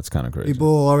 Yeah, that's kind of crazy. people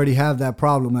already have that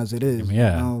problem as it is.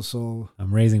 Yeah. You know? So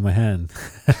I'm raising my hand.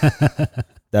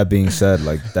 That being said,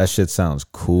 like that shit sounds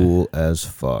cool as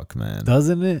fuck, man.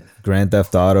 Doesn't it? Grand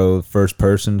Theft Auto, first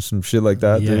person, some shit like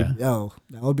that, Yeah. dude. yo,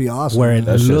 that would be awesome. Where it man.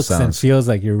 That shit looks and sounds- feels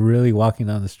like you're really walking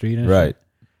down the street and Right. shit.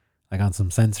 Like on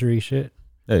some sensory shit.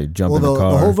 Hey, jump Well, in the the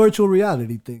car. whole virtual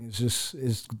reality thing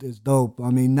is dope. I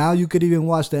mean, now you could even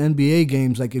watch the NBA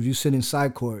games. Like if you sit in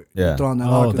side court, Yeah. throw on that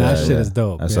Oh, Oculus. that Yeah, shit yeah. is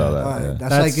dope. I saw yeah. that. Right. Yeah. That's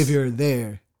That's- like if you're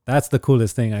there. That's the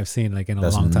coolest thing I've seen like in a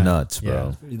That's long time. nuts, bro.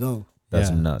 Yeah. Pretty dope. That's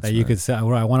Yeah, nuts. That you man. could say, I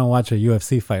want to watch a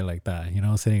UFC fight like that, you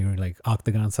know, sitting like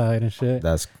octagon side and shit.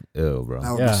 That's ill, bro.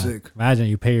 That would Yeah. be sick. Imagine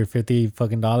you pay your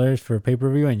 $50 for a pay per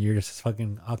view and you're just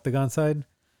fucking octagon side.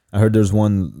 I heard there's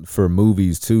one for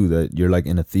movies too that you're like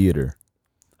in a theater,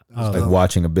 Oh, like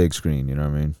watching a big screen. You know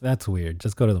what I mean? that's weird.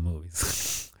 Just go to the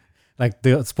movies. Like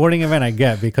the sporting event, I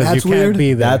get because That's you can't weird?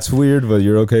 be there. That's weird, but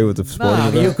you're okay with the sporting Nah,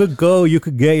 event? you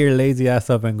could get your lazy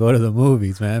ass up and go to the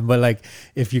movies, man. But like,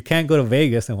 if you can't go to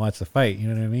Vegas and watch the fight, you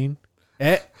know what I mean?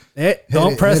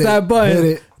 Don't it, press hit it, that button. hit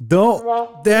it.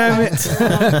 Don't, damn it.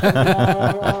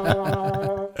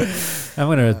 I'm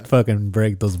gonna fucking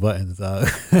break those buttons out.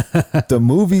 The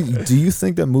movie. Do you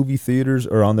think that movie theaters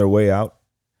are on their way out?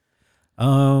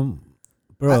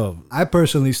 Bro, I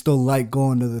personally still like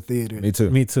going to the theater. Me too.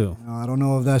 me too. You know, I don't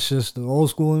know if that's just the old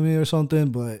school in me or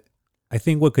something, but I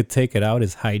think what could take it out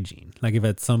is hygiene. Like if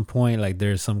at some point like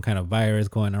there's some kind of virus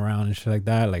going around and shit like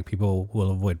that, like people will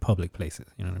avoid public places.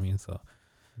 You know what I mean? So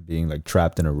Being like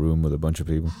trapped in a room with a bunch of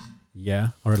people. yeah,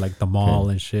 or like the mall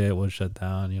and shit will shut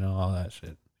down. You know, all that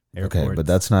shit. Okay, Airports. but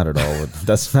that's not at all.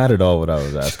 That's not at all what I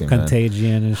was asking. Man.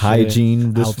 Contagion and shit.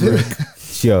 Hygiene. This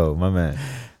Outbreak. yo, my man.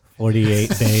 48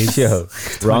 days. Yo,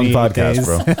 wrong 28 podcast, days.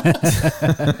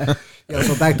 bro. yeah.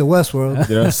 So back to Westworld.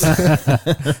 You know what I'm saying?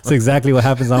 That's exactly what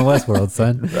happens on Westworld,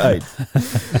 son. Right.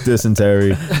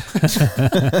 Dysentery.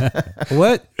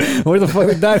 What? Where the fuck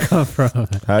did that come from?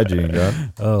 Hygiene,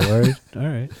 God. Oh, word. All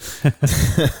right.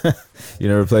 You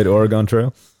never played Oregon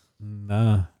Trail?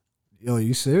 Nah. Yo,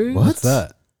 you serious? What? What's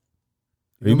that?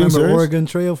 Are you being Remember serious? Oregon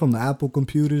Trail from the Apple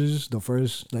computers? The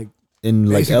first like In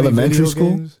like basically elementary video school?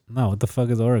 games? No, what the fuck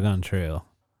is Oregon Trail?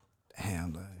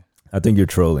 Damn. Like, I think you're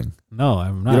trolling. No,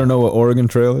 I'm not. You don't know what Oregon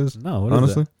Trail is? No, what is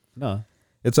Honestly? it? No.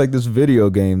 It's like this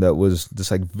video game that was this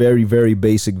like very, very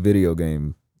basic video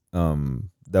game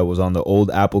that was on the old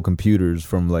Apple computers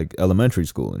from like elementary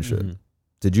school and shit. Mhm.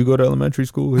 Did you go to elementary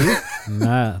school here?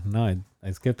 Nah, no,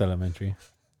 I skipped elementary.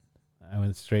 I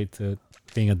went straight to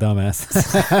being a dumbass.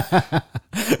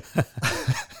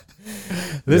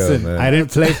 Listen, man. I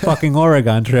didn't play fucking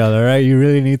Oregon Trail, all right? You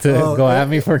really need to Oh, go at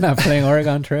me for not playing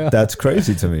Oregon Trail. That's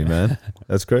crazy to me, man.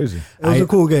 That's crazy. It was I- a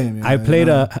cool game. Yeah, I played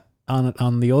you know?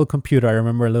 on the old computer. I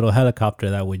remember a little helicopter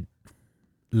that would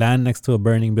land next to a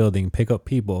burning building, pick up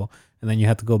people, and then you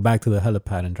had to go back to the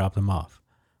helipad and drop them off.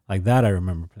 Like that, I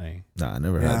remember playing. Nah, I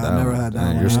never Yeah, had that. I never one. had that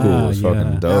Man, one. Your school Ah, was yeah. fucking I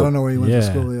don't dope. know where you went Yeah. to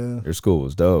school. Yeah. Your school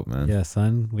was dope, man. Yeah,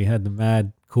 son. We had the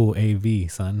mad cool AV,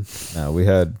 son. Nah, we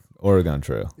had Oregon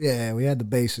Trail. Yeah, we had the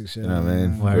basics. Yeah, You know what I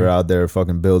mean? Word. We were out there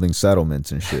fucking building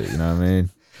settlements and shit. You know what I mean?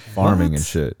 Farming and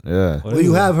shit. Yeah. What Well, is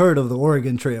you it? have heard of the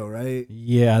Oregon Trail, right?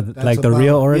 Yeah, That's like the about-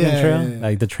 real Oregon yeah, Trail, yeah, yeah.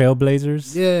 like the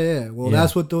Trailblazers. Yeah. Well, Yeah.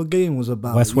 that's what the game was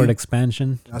about. Westward You-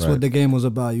 expansion. That's Right. what the game was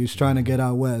about. You was trying to get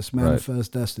out west, Right.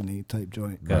 manifest destiny type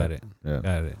joint. Got Right. it. Yeah.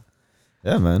 Got it.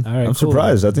 Yeah, man. All right, I'm cool.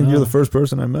 surprised. I think you're No. the first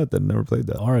person I met that never played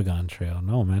that. Oregon Trail.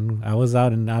 No, man. I was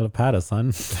out in Alapata,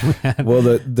 son. Well,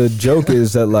 the joke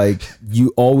is that like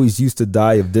you always used to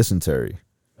die of dysentery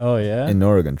Oh yeah. in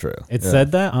Oregon Trail. It Yeah.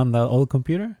 said that on the old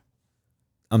computer.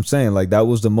 I'm saying like that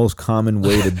was the most common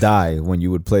way to die when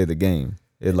you would play the game.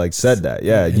 It like said that.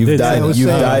 Yeah, you've did died. say that. You've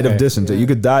Oh, died okay. of dysentery. You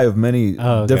could die of many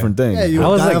Oh, okay. different things. Yeah, you I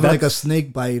would was die like, of like a that's-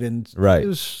 snake bite, and Right. It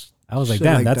was I was like, shit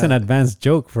damn, that's an that. advanced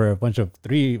joke for a bunch of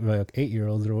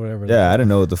 8-year-olds or whatever. Yeah, I didn't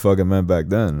know what the fuck it meant back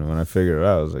then. When I figured it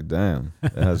out, I was like, damn,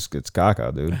 it's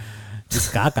caca, dude. It's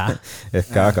caca. It's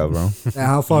caca, bro. Yeah,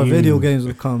 how far Ew. video games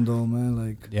have come though, man.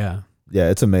 Like Yeah. Yeah,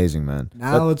 it's amazing, man.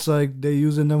 now, it's like they're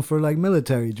using them for like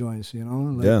military joints. You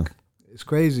know, like, Yeah. it's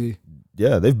crazy.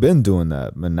 Yeah, they've been doing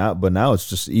that, but now it's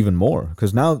just even more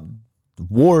because now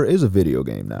war is a video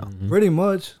game now. Mm-hmm. Pretty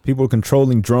much. People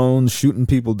controlling drones, shooting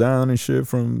people down and shit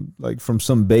from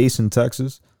some base in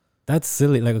Texas. That's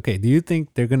silly. Like, okay, do you think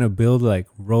they're gonna build like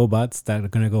robots that are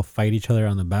gonna go fight each other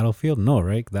on the battlefield? No,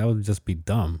 right? That would just be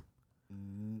dumb.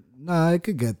 Nah, I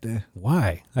could get there.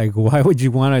 Why? Like, why would you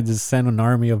want to just send an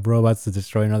army of robots to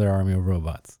destroy another army of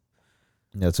robots?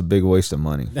 Yeah, it's a big waste of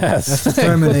money. That's the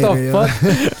Terminator. What the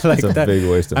yeah. fuck? Like It's a that. big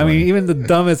waste of I money. mean, even the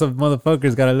dumbest of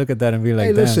motherfuckers gotta look at that and be like,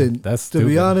 Hey, "Damn, listen. that's To stupid."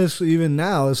 be honest, even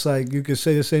now, it's like you could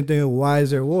say the same thing of why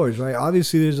is there wars, right?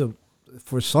 Obviously,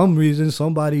 for some reason,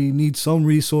 somebody needs some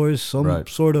resource, some Right.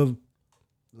 sort of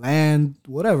land,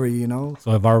 whatever, you know.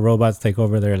 So if our robots take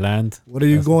over their land, What are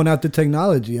you going after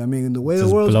technology? I mean, the way the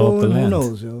Just world's blow up the going, who land.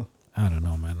 knows, yo? I don't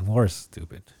know, man. War's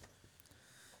stupid.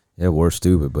 Yeah, we're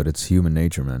stupid, but it's human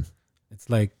nature, man. It's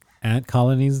like ant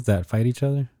colonies that fight each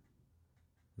other.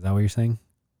 Is that what you're saying?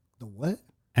 The what?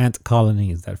 Ant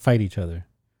colonies that fight each other.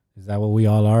 Is that what we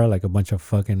all are? Like a bunch of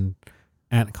fucking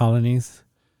ant colonies?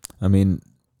 I mean,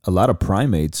 a lot of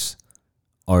primates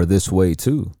are this way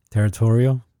too.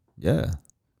 Territorial? Yeah.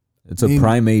 It's I a mean,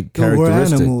 primate We're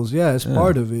characteristic. animals. Yeah, it's Yeah.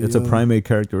 part of it. It's a yo. primate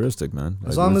characteristic, man.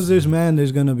 As Like, long it's- as there's man,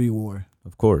 there's gonna be war.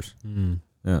 Of course. Mm.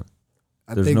 Yeah.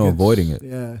 I There's think no it's- avoiding it.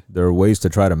 Yeah. There are ways to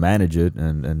try to manage it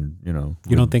and you know.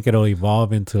 You don't think it'll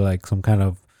evolve into like some kind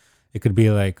of, it could be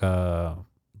like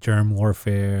germ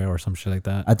warfare or some shit like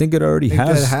that? I think it already I think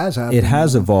has. that has happened. It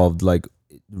has yo. evolved. Like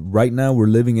right now, we're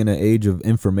living in an age of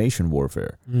information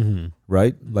warfare, Mm-hmm.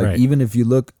 right? Like Right. even if you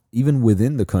look, even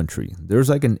within the country, there's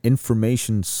like an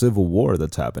information civil war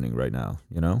that's happening right now.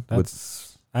 You know,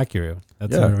 That's accurate.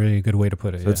 That's Yeah. a really good way to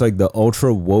put it. so it's like the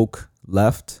ultra woke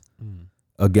left Mm.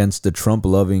 against the Trump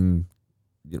loving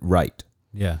right.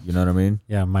 Yeah. You know what I mean?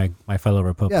 Yeah, my fellow Yeah,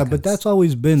 Republicans. but that's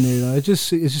always been there. Though. It just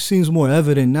seems more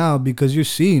evident now because you're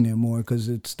seeing it more because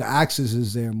it's the axis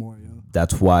is there more. Yo.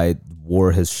 That's why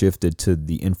war has shifted to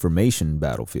the information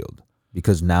battlefield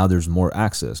because now there's more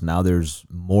access. Now there's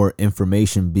more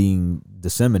information being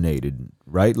disseminated,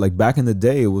 right? Like back in the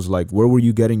day, it was like, where were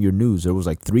you getting your news? There was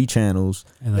like 3 channels,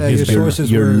 And Yeah, then your these your, sources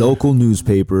your were- local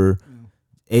newspaper,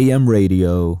 AM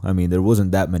radio. I mean, there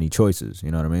wasn't that many choices.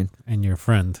 You know what I mean? and your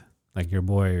friend, like your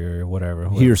boy or whatever.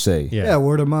 whoever. Hearsay. Yeah. Yeah,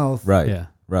 word of mouth. Right. Yeah.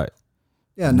 Right.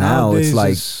 Yeah, Now nowadays it's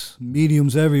like- it's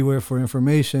mediums everywhere for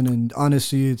information, and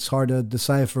honestly, it's hard to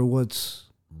decipher what's.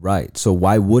 Right. So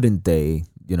why wouldn't they,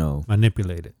 you know,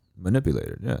 Manipulate it. manipulate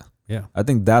it? Yeah. Yeah. I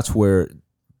think that's where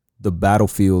the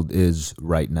battlefield is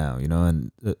right now, you know,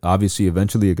 and obviously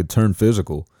eventually it could turn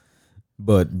physical,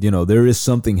 but you know, there is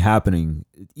something happening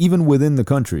even within the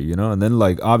country, you know, and then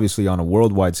like obviously on a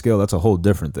worldwide scale, that's a whole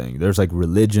different thing. There's like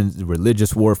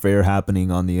religious warfare happening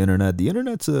on the internet. The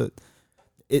internet's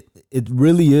it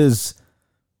really is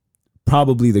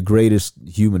probably the greatest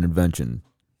human invention,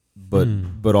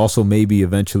 but also maybe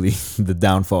eventually the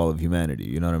downfall of humanity,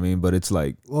 you know what I mean? But it's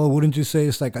like, Well, wouldn't you say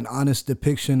it's like an honest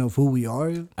depiction of who we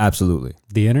are? absolutely.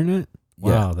 The internet? Yeah.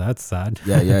 Wow, that's sad.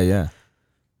 Yeah.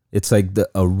 It's like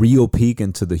a real peek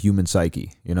into the human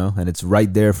psyche, you know, and it's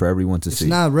right there for everyone to It's see.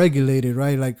 not regulated,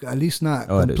 right? Like at least not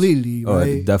Oh, it is. completely, Oh, right?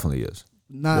 it definitely is.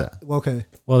 Not okay.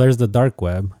 Well, there's the dark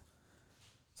web,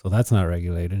 so that's not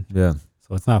regulated. Yeah.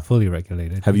 So it's not fully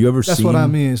regulated. Have you ever That's seen? what I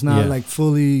mean. It's not Yeah. like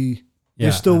fully.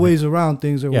 There's still ways around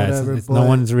things or whatever. It's, but no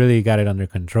one's really got it under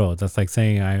control. That's like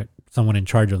saying someone in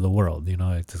charge of the world. You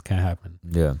know, it just can't happen.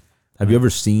 Yeah. Have you ever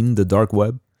seen the dark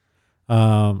web?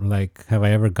 Like, have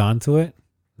I ever gone to it?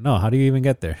 No. How do you even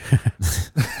get there?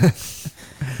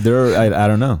 I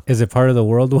don't know. Is it part of the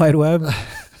World Wide Web?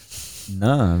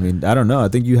 No, I mean, I don't know. I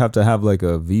think you have to have like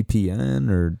a VPN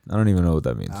or I don't even know what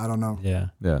that means. I don't know. Yeah.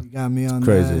 Yeah. You got me on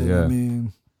Crazy, that. yeah. I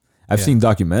mean, I've seen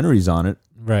documentaries on it,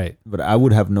 Right. but I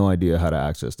would have no idea how to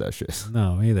access that shit.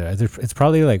 No, either. It's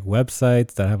probably like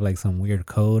websites that have like some weird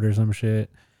code or some shit.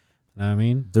 Know what I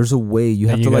mean? There's a way you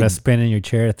have And to you gotta like. spin in your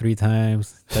chair 3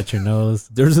 times, touch your nose.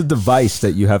 There's a device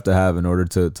that you have to have in order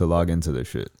to log into this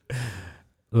shit.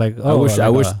 Like, I wish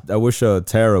Tara,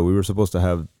 we were supposed to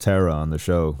have Tara on the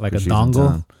show. like a 'cause she's in dongle,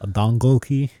 town. a dongle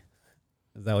key.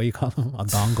 Is that what you call them? A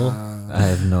dongle? I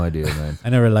have no idea, man. I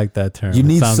never liked that term. You It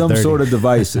need sounds some dirty. sort of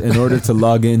device in order to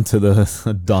log into the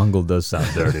dongle. Does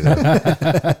sound dirty.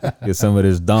 Get some of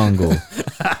this dongle.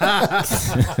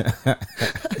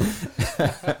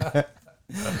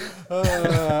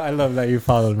 I love that you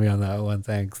followed me on that one.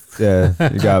 Thanks. Yeah,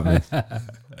 you got me.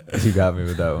 You got me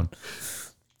with that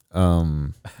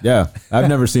one. Yeah, I've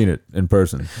never seen it in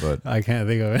person, but I can't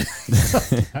think of it.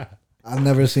 I've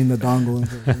never seen the dongle. In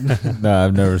person. no,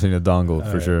 I've never seen a dongle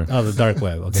for sure. Oh, the dark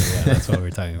web. Okay, yeah, that's what we're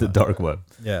talking The about. dark web.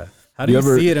 Yeah. How do you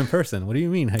see it in person? What do you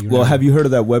mean? How you Well, have you heard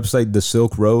of that website, the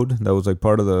Silk Road? That was like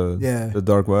part of the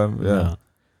dark web. Yeah.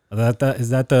 No. Is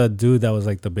that the dude that was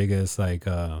like the biggest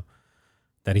that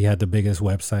he had the biggest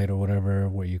website or whatever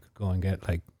where you could go and get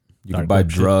like You dark can buy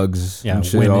web shit? drugs Yeah, and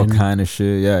shit, all women. kind of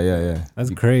shit. Yeah. That's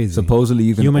crazy. Supposedly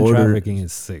you can Human order. trafficking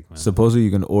is sick, man. Supposedly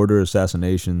you can order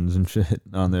assassines and shit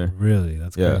on there. Really,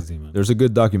 that's Yeah. crazy, man. There's a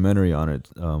good documentary on it.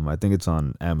 I think it's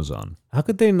on Amazon. How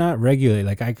could they not regulate?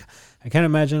 Like I can't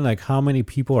imagine like how many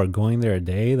people are going there a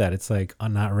day that it's like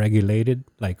not regulated,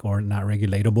 like or not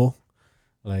regulatable.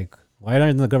 Like why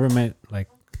aren't the government like?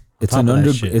 It's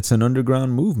an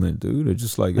underground movement, dude. It's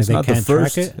just like it's they not the can't track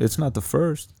first. it? It's not the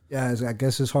first. Yeah, I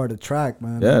guess it's hard to track,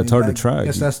 man. Yeah, it's hard to track. I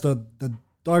guess that's the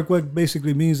dark web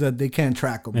basically means that they can't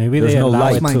track them. Maybe There's they no allow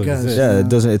light. it My to guess. exist. Yeah, Yeah. it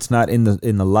doesn't. It's not in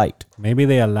the light. Maybe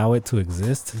they allow it to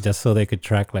exist just so they could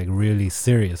track like really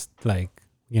serious, like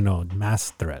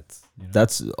mass threats. You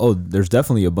know? There's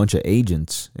definitely a bunch of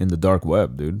agents in the dark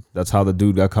web, dude. That's how the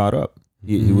dude got caught up.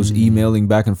 He was emailing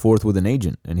back and forth with an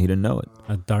agent, and he didn't know it.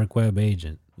 A dark web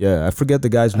agent. Yeah, I forget the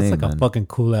guy's That's name, like a man. fucking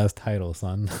cool ass title,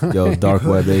 son. Yo, dark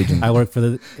web agent. I work for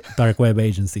the dark web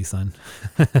agency, son.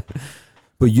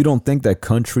 But you don't think that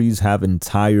countries have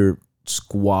entire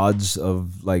squads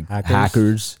of like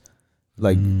hackers?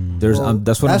 Like there's Well,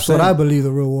 that's what that's I'm saying. what I believe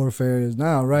the real warfare is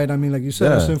now, right? I mean, like you said,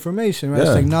 Yeah. it's information, right? Yeah.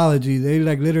 It's technology. They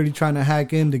like literally trying to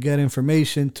hack in to get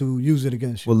information to use it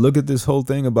against you. Well, look at this whole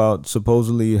thing about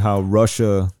supposedly how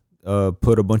Russia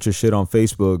put a bunch of shit on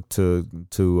Facebook to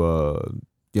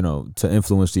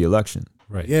influence the election.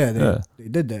 Right. Yeah, they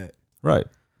did that. Right.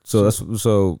 So that's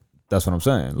what I'm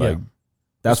saying. Like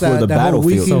that's What's where the that whole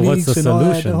battlefield. So what's the WikiLeaks and all that,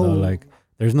 solution the whole- though? Like,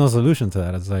 there's no solution to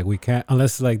that. It's like we can't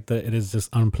unless like it is just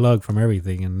unplugged from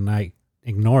everything and I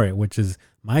ignore it, which is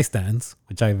my stance,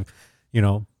 which I've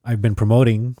been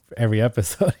promoting for every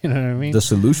episode. You know what I mean? The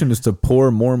solution is to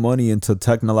pour more money into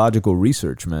technological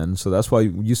research, man. So that's why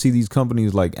you see these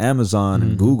companies like Amazon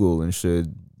and Google and shit.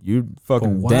 You're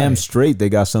fucking why? damn straight they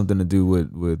got something to do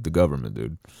with the government,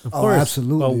 dude. Of Oh,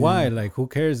 absolutely, But why? yeah. Like, who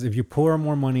cares if you pour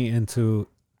more money into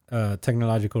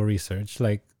technological research?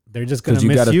 Like, they're just gonna 'Cause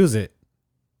you gotta- misuse it.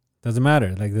 Doesn't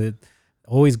matter. Like,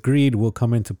 always greed will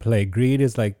come into play. Greed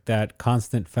is like that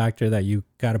constant factor that you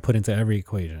got to put into every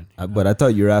equation. you know? But I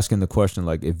thought you were asking the question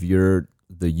like, if you're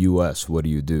the U.S., what do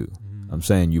you do? I'm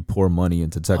saying you pour money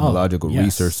into technological yes.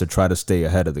 research to try to stay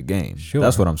ahead of the game. Sure.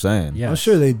 That's what I'm saying. Yeah. I'm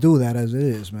sure they do that as it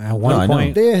is, man. At one I know.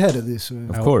 point, They ahead of this,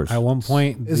 man. Of course. At one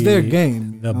point, It's their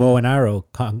game. you The know? bow and arrow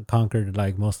conquered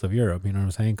like most of Europe. You know what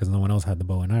I'm saying? Because no one else had the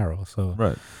bow and arrow. So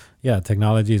Right. yeah,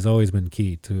 technology has always been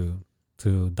key to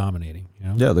dominating. You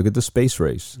know? Yeah, look at the space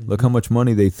race. Look how much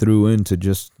money they threw into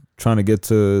just trying to get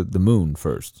to the moon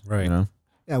first. Right. You know?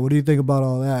 Yeah, what do you think about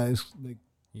all that? It's like,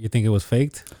 You think it was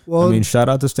faked? well, I mean, shout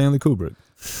out to Stanley Kubrick.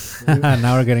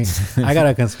 Now we're getting. I got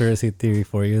a conspiracy theory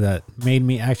for you that made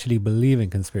me actually believe in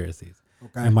conspiracies,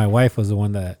 okay. and my wife was the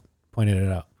one that pointed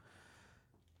it out.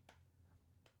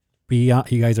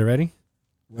 You guys are ready?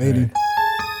 Waiting.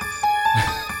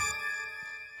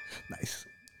 Nice.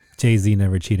 Jay-Z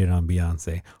never cheated on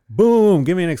Beyonce. Boom!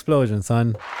 Give me an explosion,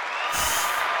 son.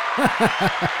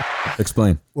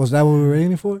 Explain. Was that what we were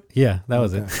aiming for? Yeah, that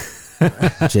was Okay. it.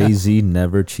 Jay-Z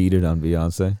never cheated on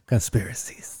Beyonce.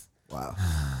 Conspiracies. Wow.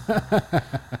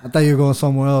 I thought you were going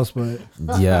somewhere else, but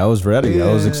Yeah, I was ready.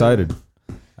 I was Yeah. excited.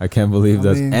 I can't believe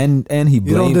I that. mean, And he you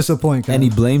don't blames disappoint. and he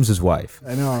Cam. blames his wife.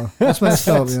 I know that's messed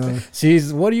up. You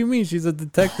know. What do you mean? She's a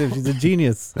detective. She's a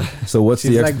genius. So what's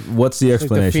She's the like- what's the Like the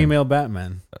explanation? female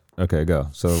Batman. Okay, go.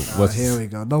 So Ah, what's here we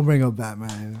go. Don't bring up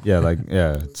Batman.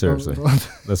 yeah, seriously.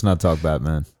 Let's not talk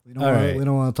Batman. We don't All wanna- right. we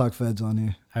don't want to talk feds on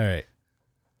here. All right.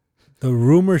 The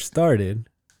rumor started,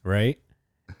 right?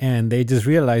 And they just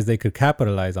realized they could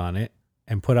capitalize on it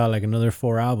and put out like another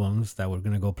 4 albums that were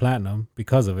going to go platinum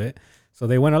because of it. So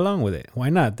they went along with it. Why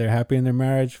not? They're happy in their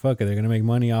marriage. Fuck it. They're going to make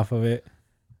money off of it.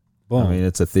 Boom. I mean,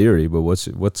 it's a theory, but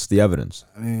what's the evidence?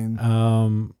 I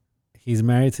mean, He's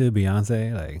married to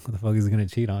Beyonce. Like, what the fuck is he going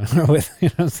to cheat on her with? You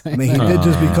know what I'm saying? I mean, he did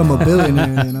just become a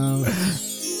billionaire. You know.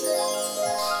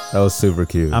 That was super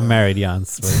cute. I'm married,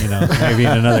 Jans, but you know, maybe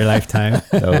in another lifetime.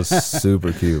 That was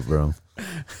super cute, bro.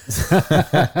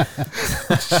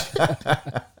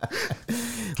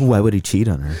 Why would he cheat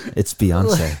on her? It's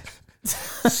Beyonce.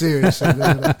 Seriously.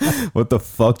 Dude. What the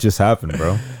fuck just happened,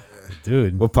 bro?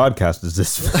 Dude, What podcast is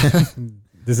this?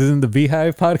 this isn't the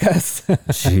Beehive podcast.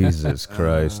 Jesus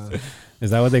Christ.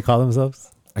 Is that what they call themselves?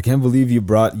 I can't believe you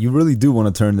really do want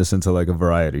to turn this into like a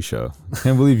variety show. I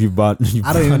can't believe you I don't even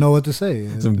brought know what to say.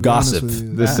 some to be honest gossip. with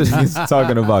you. This is he's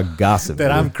talking about gossip.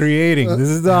 That I'm dude. creating. This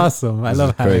is awesome. I This love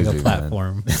is having crazy, a man.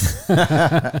 platform.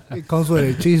 It comes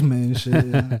with a cheese man and shit.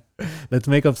 Yeah. Let's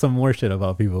make up some more shit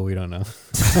about people we don't know.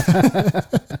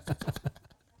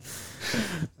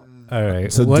 All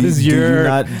right. So what do- is do you your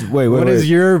not, wait? what wait. is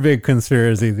your big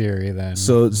conspiracy theory then?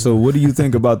 So what do you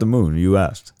think about the moon? You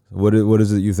asked. What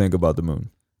is it you think about the moon?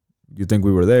 You think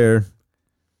we were there?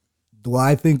 Do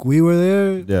I think we were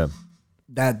there? Yeah.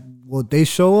 That what they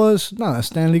show us? No, that's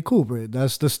Stanley Kubrick.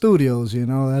 That's the studios. You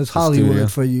know, that's Hollywood studio.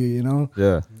 for you. You know.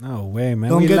 Yeah. no way, man.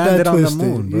 Don't we get landed that on twisted, the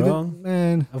moon, You bro. don't-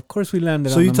 man. Of course we landed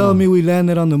So on you the telling me moon. we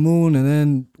landed on the moon and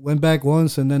then went back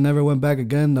once and then never went back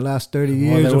again the last 30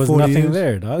 years Well, there or was 40 nothing years?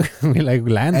 there, dog. we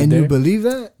landed And there. you believe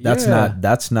that? That's Yeah.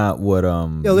 not what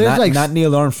Yo, there's not, like- not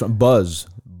Neil Armstrong. Buzz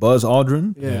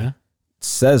Aldrin Yeah.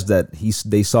 says that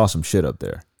they saw some shit up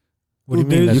there. What do you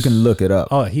Well, mean? there's- You that's- can look it up.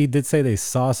 Oh, he did say they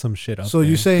saw some shit up So there.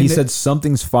 you saying He that- said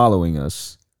something's following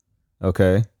us.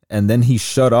 Okay. And then he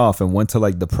shut off and went to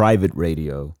like the private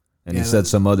radio and Yeah, he said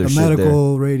some other the shit there.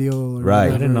 medical radio? Or Right.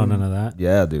 I didn't know none of that.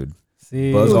 Yeah, dude.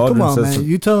 See, Buzz Dude, come Aldrin on, says man. some-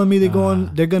 You telling me Ah.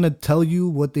 they're gonna tell you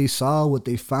what they saw, what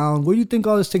they found? Where do you think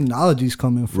all this technology's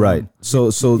coming from? Right. So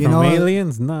You from know,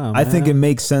 aliens? No, I think man. it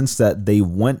makes sense that they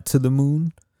went to the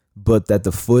moon, but that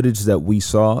the footage that we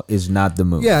saw is not the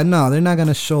moon. Yeah, no, they're not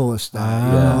gonna show us that.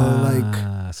 You know,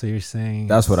 like So you're saying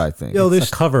That's what I think. yo, it's there's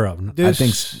a cover up I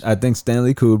think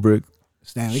Stanley Kubrick.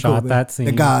 Stanley shot Kubrick, that scene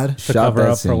the God. to Shot cover that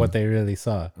up for scene. what they really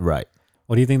saw. Right.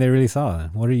 What do you think they really saw? Then?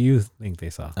 What do you think they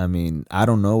saw? I mean, I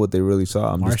don't know what they really saw.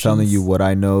 I'm just Martians? telling you what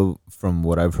I know from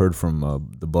what I've heard from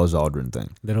the Buzz Aldrin thing.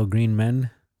 Little green men?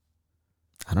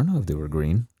 I don't know if they were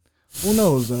green. Who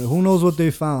knows? Who knows what they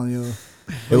found? Yo,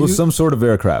 It was you- some sort of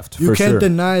aircraft, you for can't sure.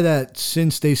 deny that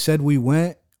since they said we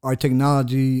went, our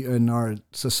technology and our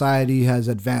society has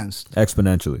advanced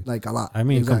Exponentially. like a lot. I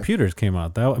mean, Exactly. computers came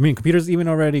out. Computers even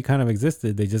already kind of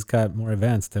existed. They just got more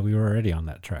advanced. That we were already on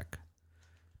that track.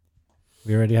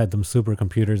 We already had them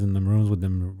supercomputers in them rooms with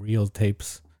them real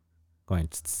tapes going.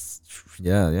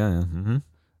 Yeah. Mm-hmm.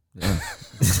 Yeah.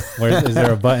 Is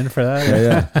there a button for that?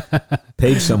 Yeah.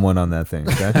 Page someone on that thing.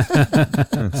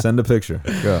 Okay. Send a picture.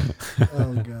 Go.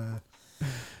 Oh god.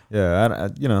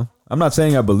 Yeah. I'm not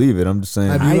saying I believe it. I'm just saying.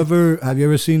 Have you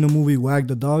ever seen the movie Wag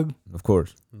the Dog? Of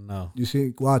course. No. You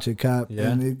see, watch it, Cap. Yeah.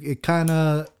 And it kind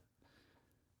of,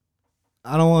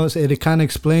 I don't want to say it kind of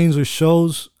explains or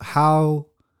shows how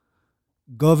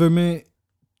government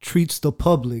treats the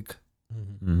public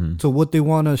Mm-hmm. to what they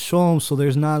want to show them. So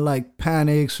there's not like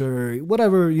panics or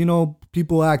whatever,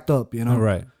 people act up, All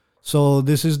right. So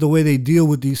this is the way they deal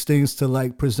with these things to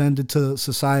like present it to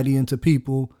society and to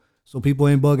people. So people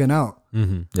ain't bugging out.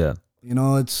 Mm-hmm. Yeah.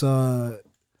 It's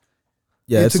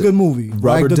Yeah. it's a good movie.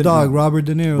 Wag the Dog, Robert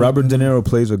De Niro. Robert De Niro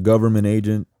plays a government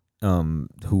agent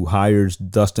who hires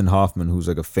Dustin Hoffman, who's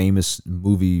like a famous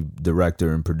movie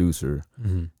director and producer,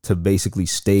 Mm-hmm. to basically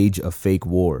stage a fake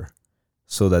war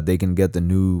so that they can get the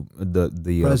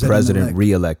president President-elect.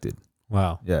 reelected.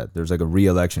 Wow. Yeah, there's like a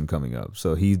re-election coming up.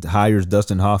 So he hires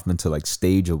Dustin Hoffman to like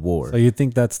stage a war. So you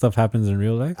think that stuff happens in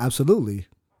real life? Absolutely.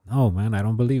 No, man, I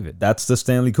don't believe it. That's the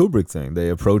Stanley Kubrick thing. They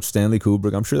approached Stanley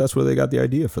Kubrick. I'm sure that's where they got the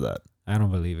idea for that. I don't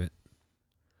believe it.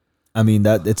 I mean,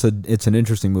 it's an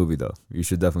interesting movie though. You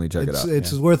should definitely check it out.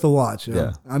 It's worth a watch.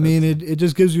 Yeah. I mean, it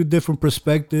just gives you a different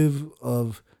perspective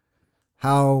of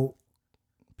how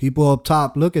people up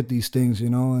top look at these things, you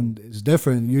know, and it's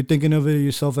different. You're thinking of it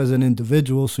yourself as an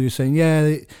individual, so you're saying,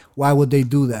 yeah, why would they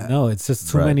do that? No, it's just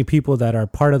too many people that are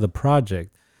part of the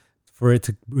project for it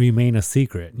to remain a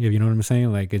secret. You know what I'm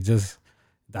saying? Like, it just,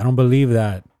 I don't believe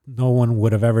that no one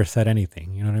would have ever said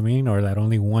anything, you know what I mean? Or that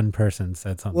only one person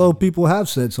said something. Well, people have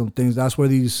said some things. That's where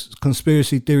these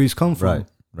conspiracy theories come from.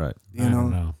 Right. You I know?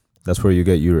 don't know. That's where you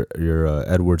get your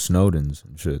Edward Snowdens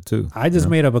and shit too. I just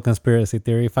made up a conspiracy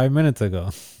theory 5 minutes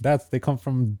ago. They come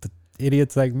from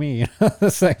idiots like me.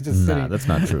 It's like just Nah, that's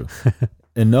not true.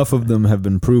 Enough of them have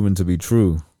been proven to be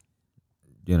true.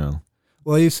 You know,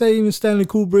 Well, you say even Stanley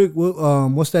Kubrick.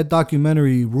 What's that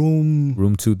documentary? Room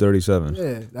 237.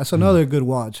 Yeah, that's another good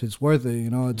watch. It's worth it.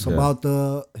 You know, it's about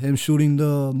him shooting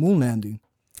the moon landing.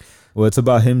 Well, it's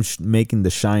about him making The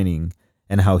Shining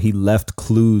and how he left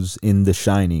clues in The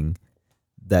Shining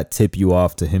that tip you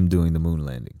off to him doing the moon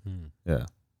landing. Yeah,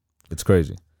 it's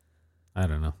crazy. I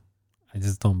don't know. I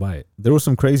just don't buy it. There was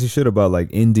some crazy shit about like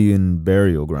Indian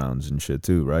burial grounds and shit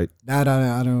too, right? That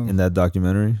I don't. In that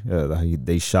documentary, yeah,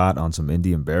 they shot on some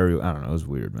Indian burial. I don't know. It was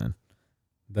weird, man.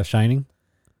 The Shining?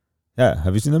 Yeah,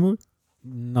 have you seen that movie?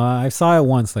 No, I saw it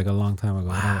once, like a long time ago.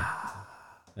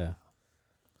 Yeah.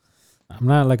 I'm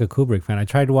not like a Kubrick fan. I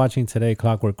tried watching today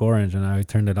Clockwork Orange, and I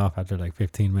turned it off after like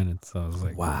 15 minutes. So I was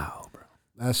like, wow, bro.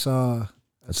 That's a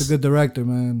good director,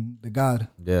 man. The God.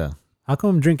 Yeah. How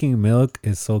come drinking milk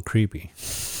is so creepy?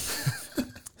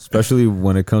 Especially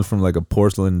when it comes from like a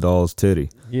porcelain doll's titty.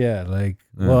 Yeah, like,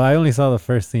 well, I only saw the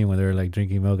first scene when they were like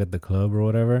drinking milk at the club or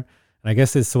whatever. And I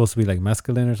guess it's supposed to be like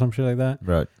mescaline or some shit like that.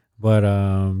 Right. But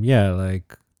yeah,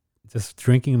 like just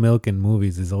drinking milk in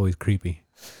movies is always creepy.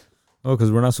 Oh,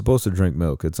 because we're not supposed to drink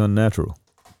milk. It's unnatural.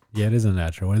 Yeah, it is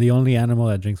unnatural. We're the only animal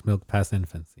that drinks milk past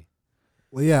infancy.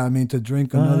 Well, yeah, I mean, to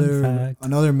drink Fun fact.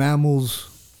 another mammal's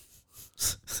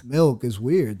milk is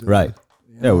weird. Dude. Right.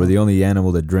 You Yeah, know? we're the only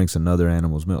animal that drinks another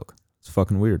animal's milk. It's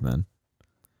fucking weird, man.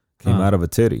 Came out of a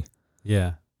titty,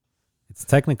 Yeah. It's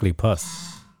technically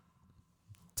pus.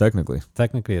 technically.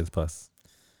 Technically, it's pus.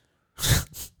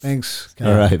 Thanks.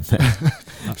 All right, man.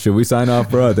 Should we sign off,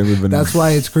 bro? I think we've been. That's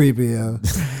why it's creepy. Yeah.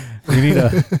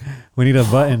 We need a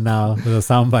button now with a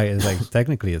soundbite. It's like,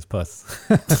 technically, it's pus.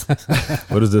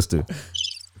 What does this do?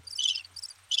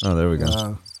 Oh, there we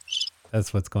go.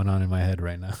 That's what's going on in my head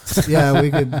right now. Yeah,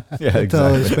 we could Yeah,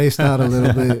 tell exactly. it's spaced out a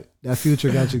little bit. That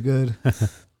future got you good.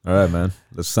 All right, man.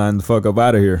 Let's sign the fuck up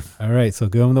out of here. All right, so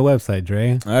give them the website,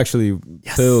 Dre. Actually,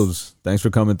 Pills, thanks for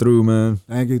coming through, man.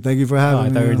 Thank you for Oh, having I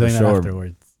me. thought we were doing that Sure.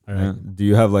 afterwards. All right. Do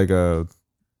you have like a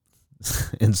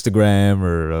Instagram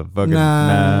or a fucking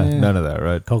Nah, yeah. none of that,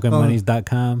 right?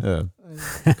 CocaMoneys.com. Yeah.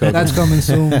 That's coming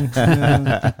soon.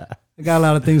 Yeah. I got a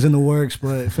lot of things in the works,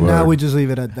 but for now Word. we just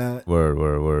leave it at that.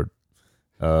 Word.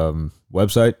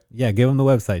 Website? Yeah, give them the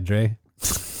website, Dre.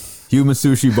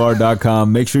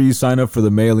 HumanSushiBar.com. Make sure you sign up for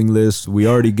the mailing list. We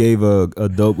already gave a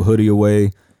dope hoodie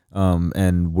away.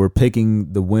 And we're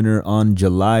picking the winner on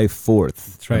July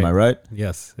 4th. That's right. Am I right?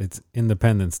 Yes, it's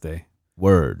Independence Day.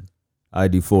 Word.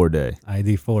 ID4 day.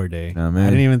 ID4 Day. Nah, man. I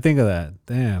didn't even think of that.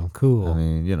 Damn, cool. I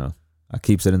mean, you know, I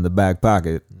keeps it in the back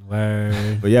pocket.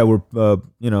 Word. But yeah, we're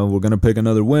we're gonna pick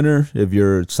another winner. If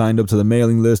you're signed up to the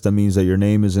mailing list, that means that your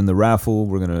name is in the raffle.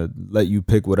 We're gonna let you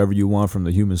pick whatever you want from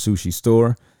the Human Sushi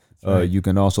store. right. You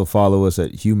can also follow us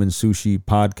at Human Sushi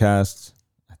Podcasts,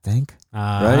 I think,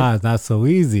 right? It's not so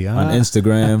easy, huh? On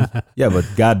Instagram. Yeah, but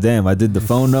goddamn, I did the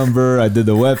phone number, I did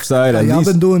the website. At Y'all least,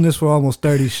 been doing this for almost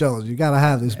 30 shows. You gotta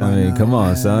have this. By I mean, now, come on,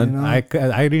 man, son. you know? I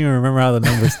didn't even remember how the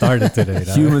number started today.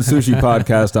 dog. Human Sushi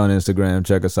Podcast on Instagram.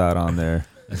 Check us out on there.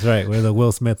 That's right. We're the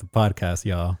Will Smith podcast,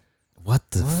 y'all. What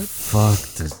the fuck?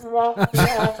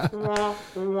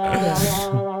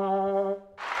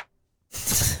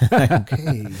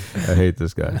 Okay. I hate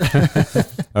this guy.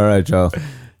 All right, y'all.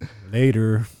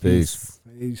 Later. Peace.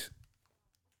 Peace.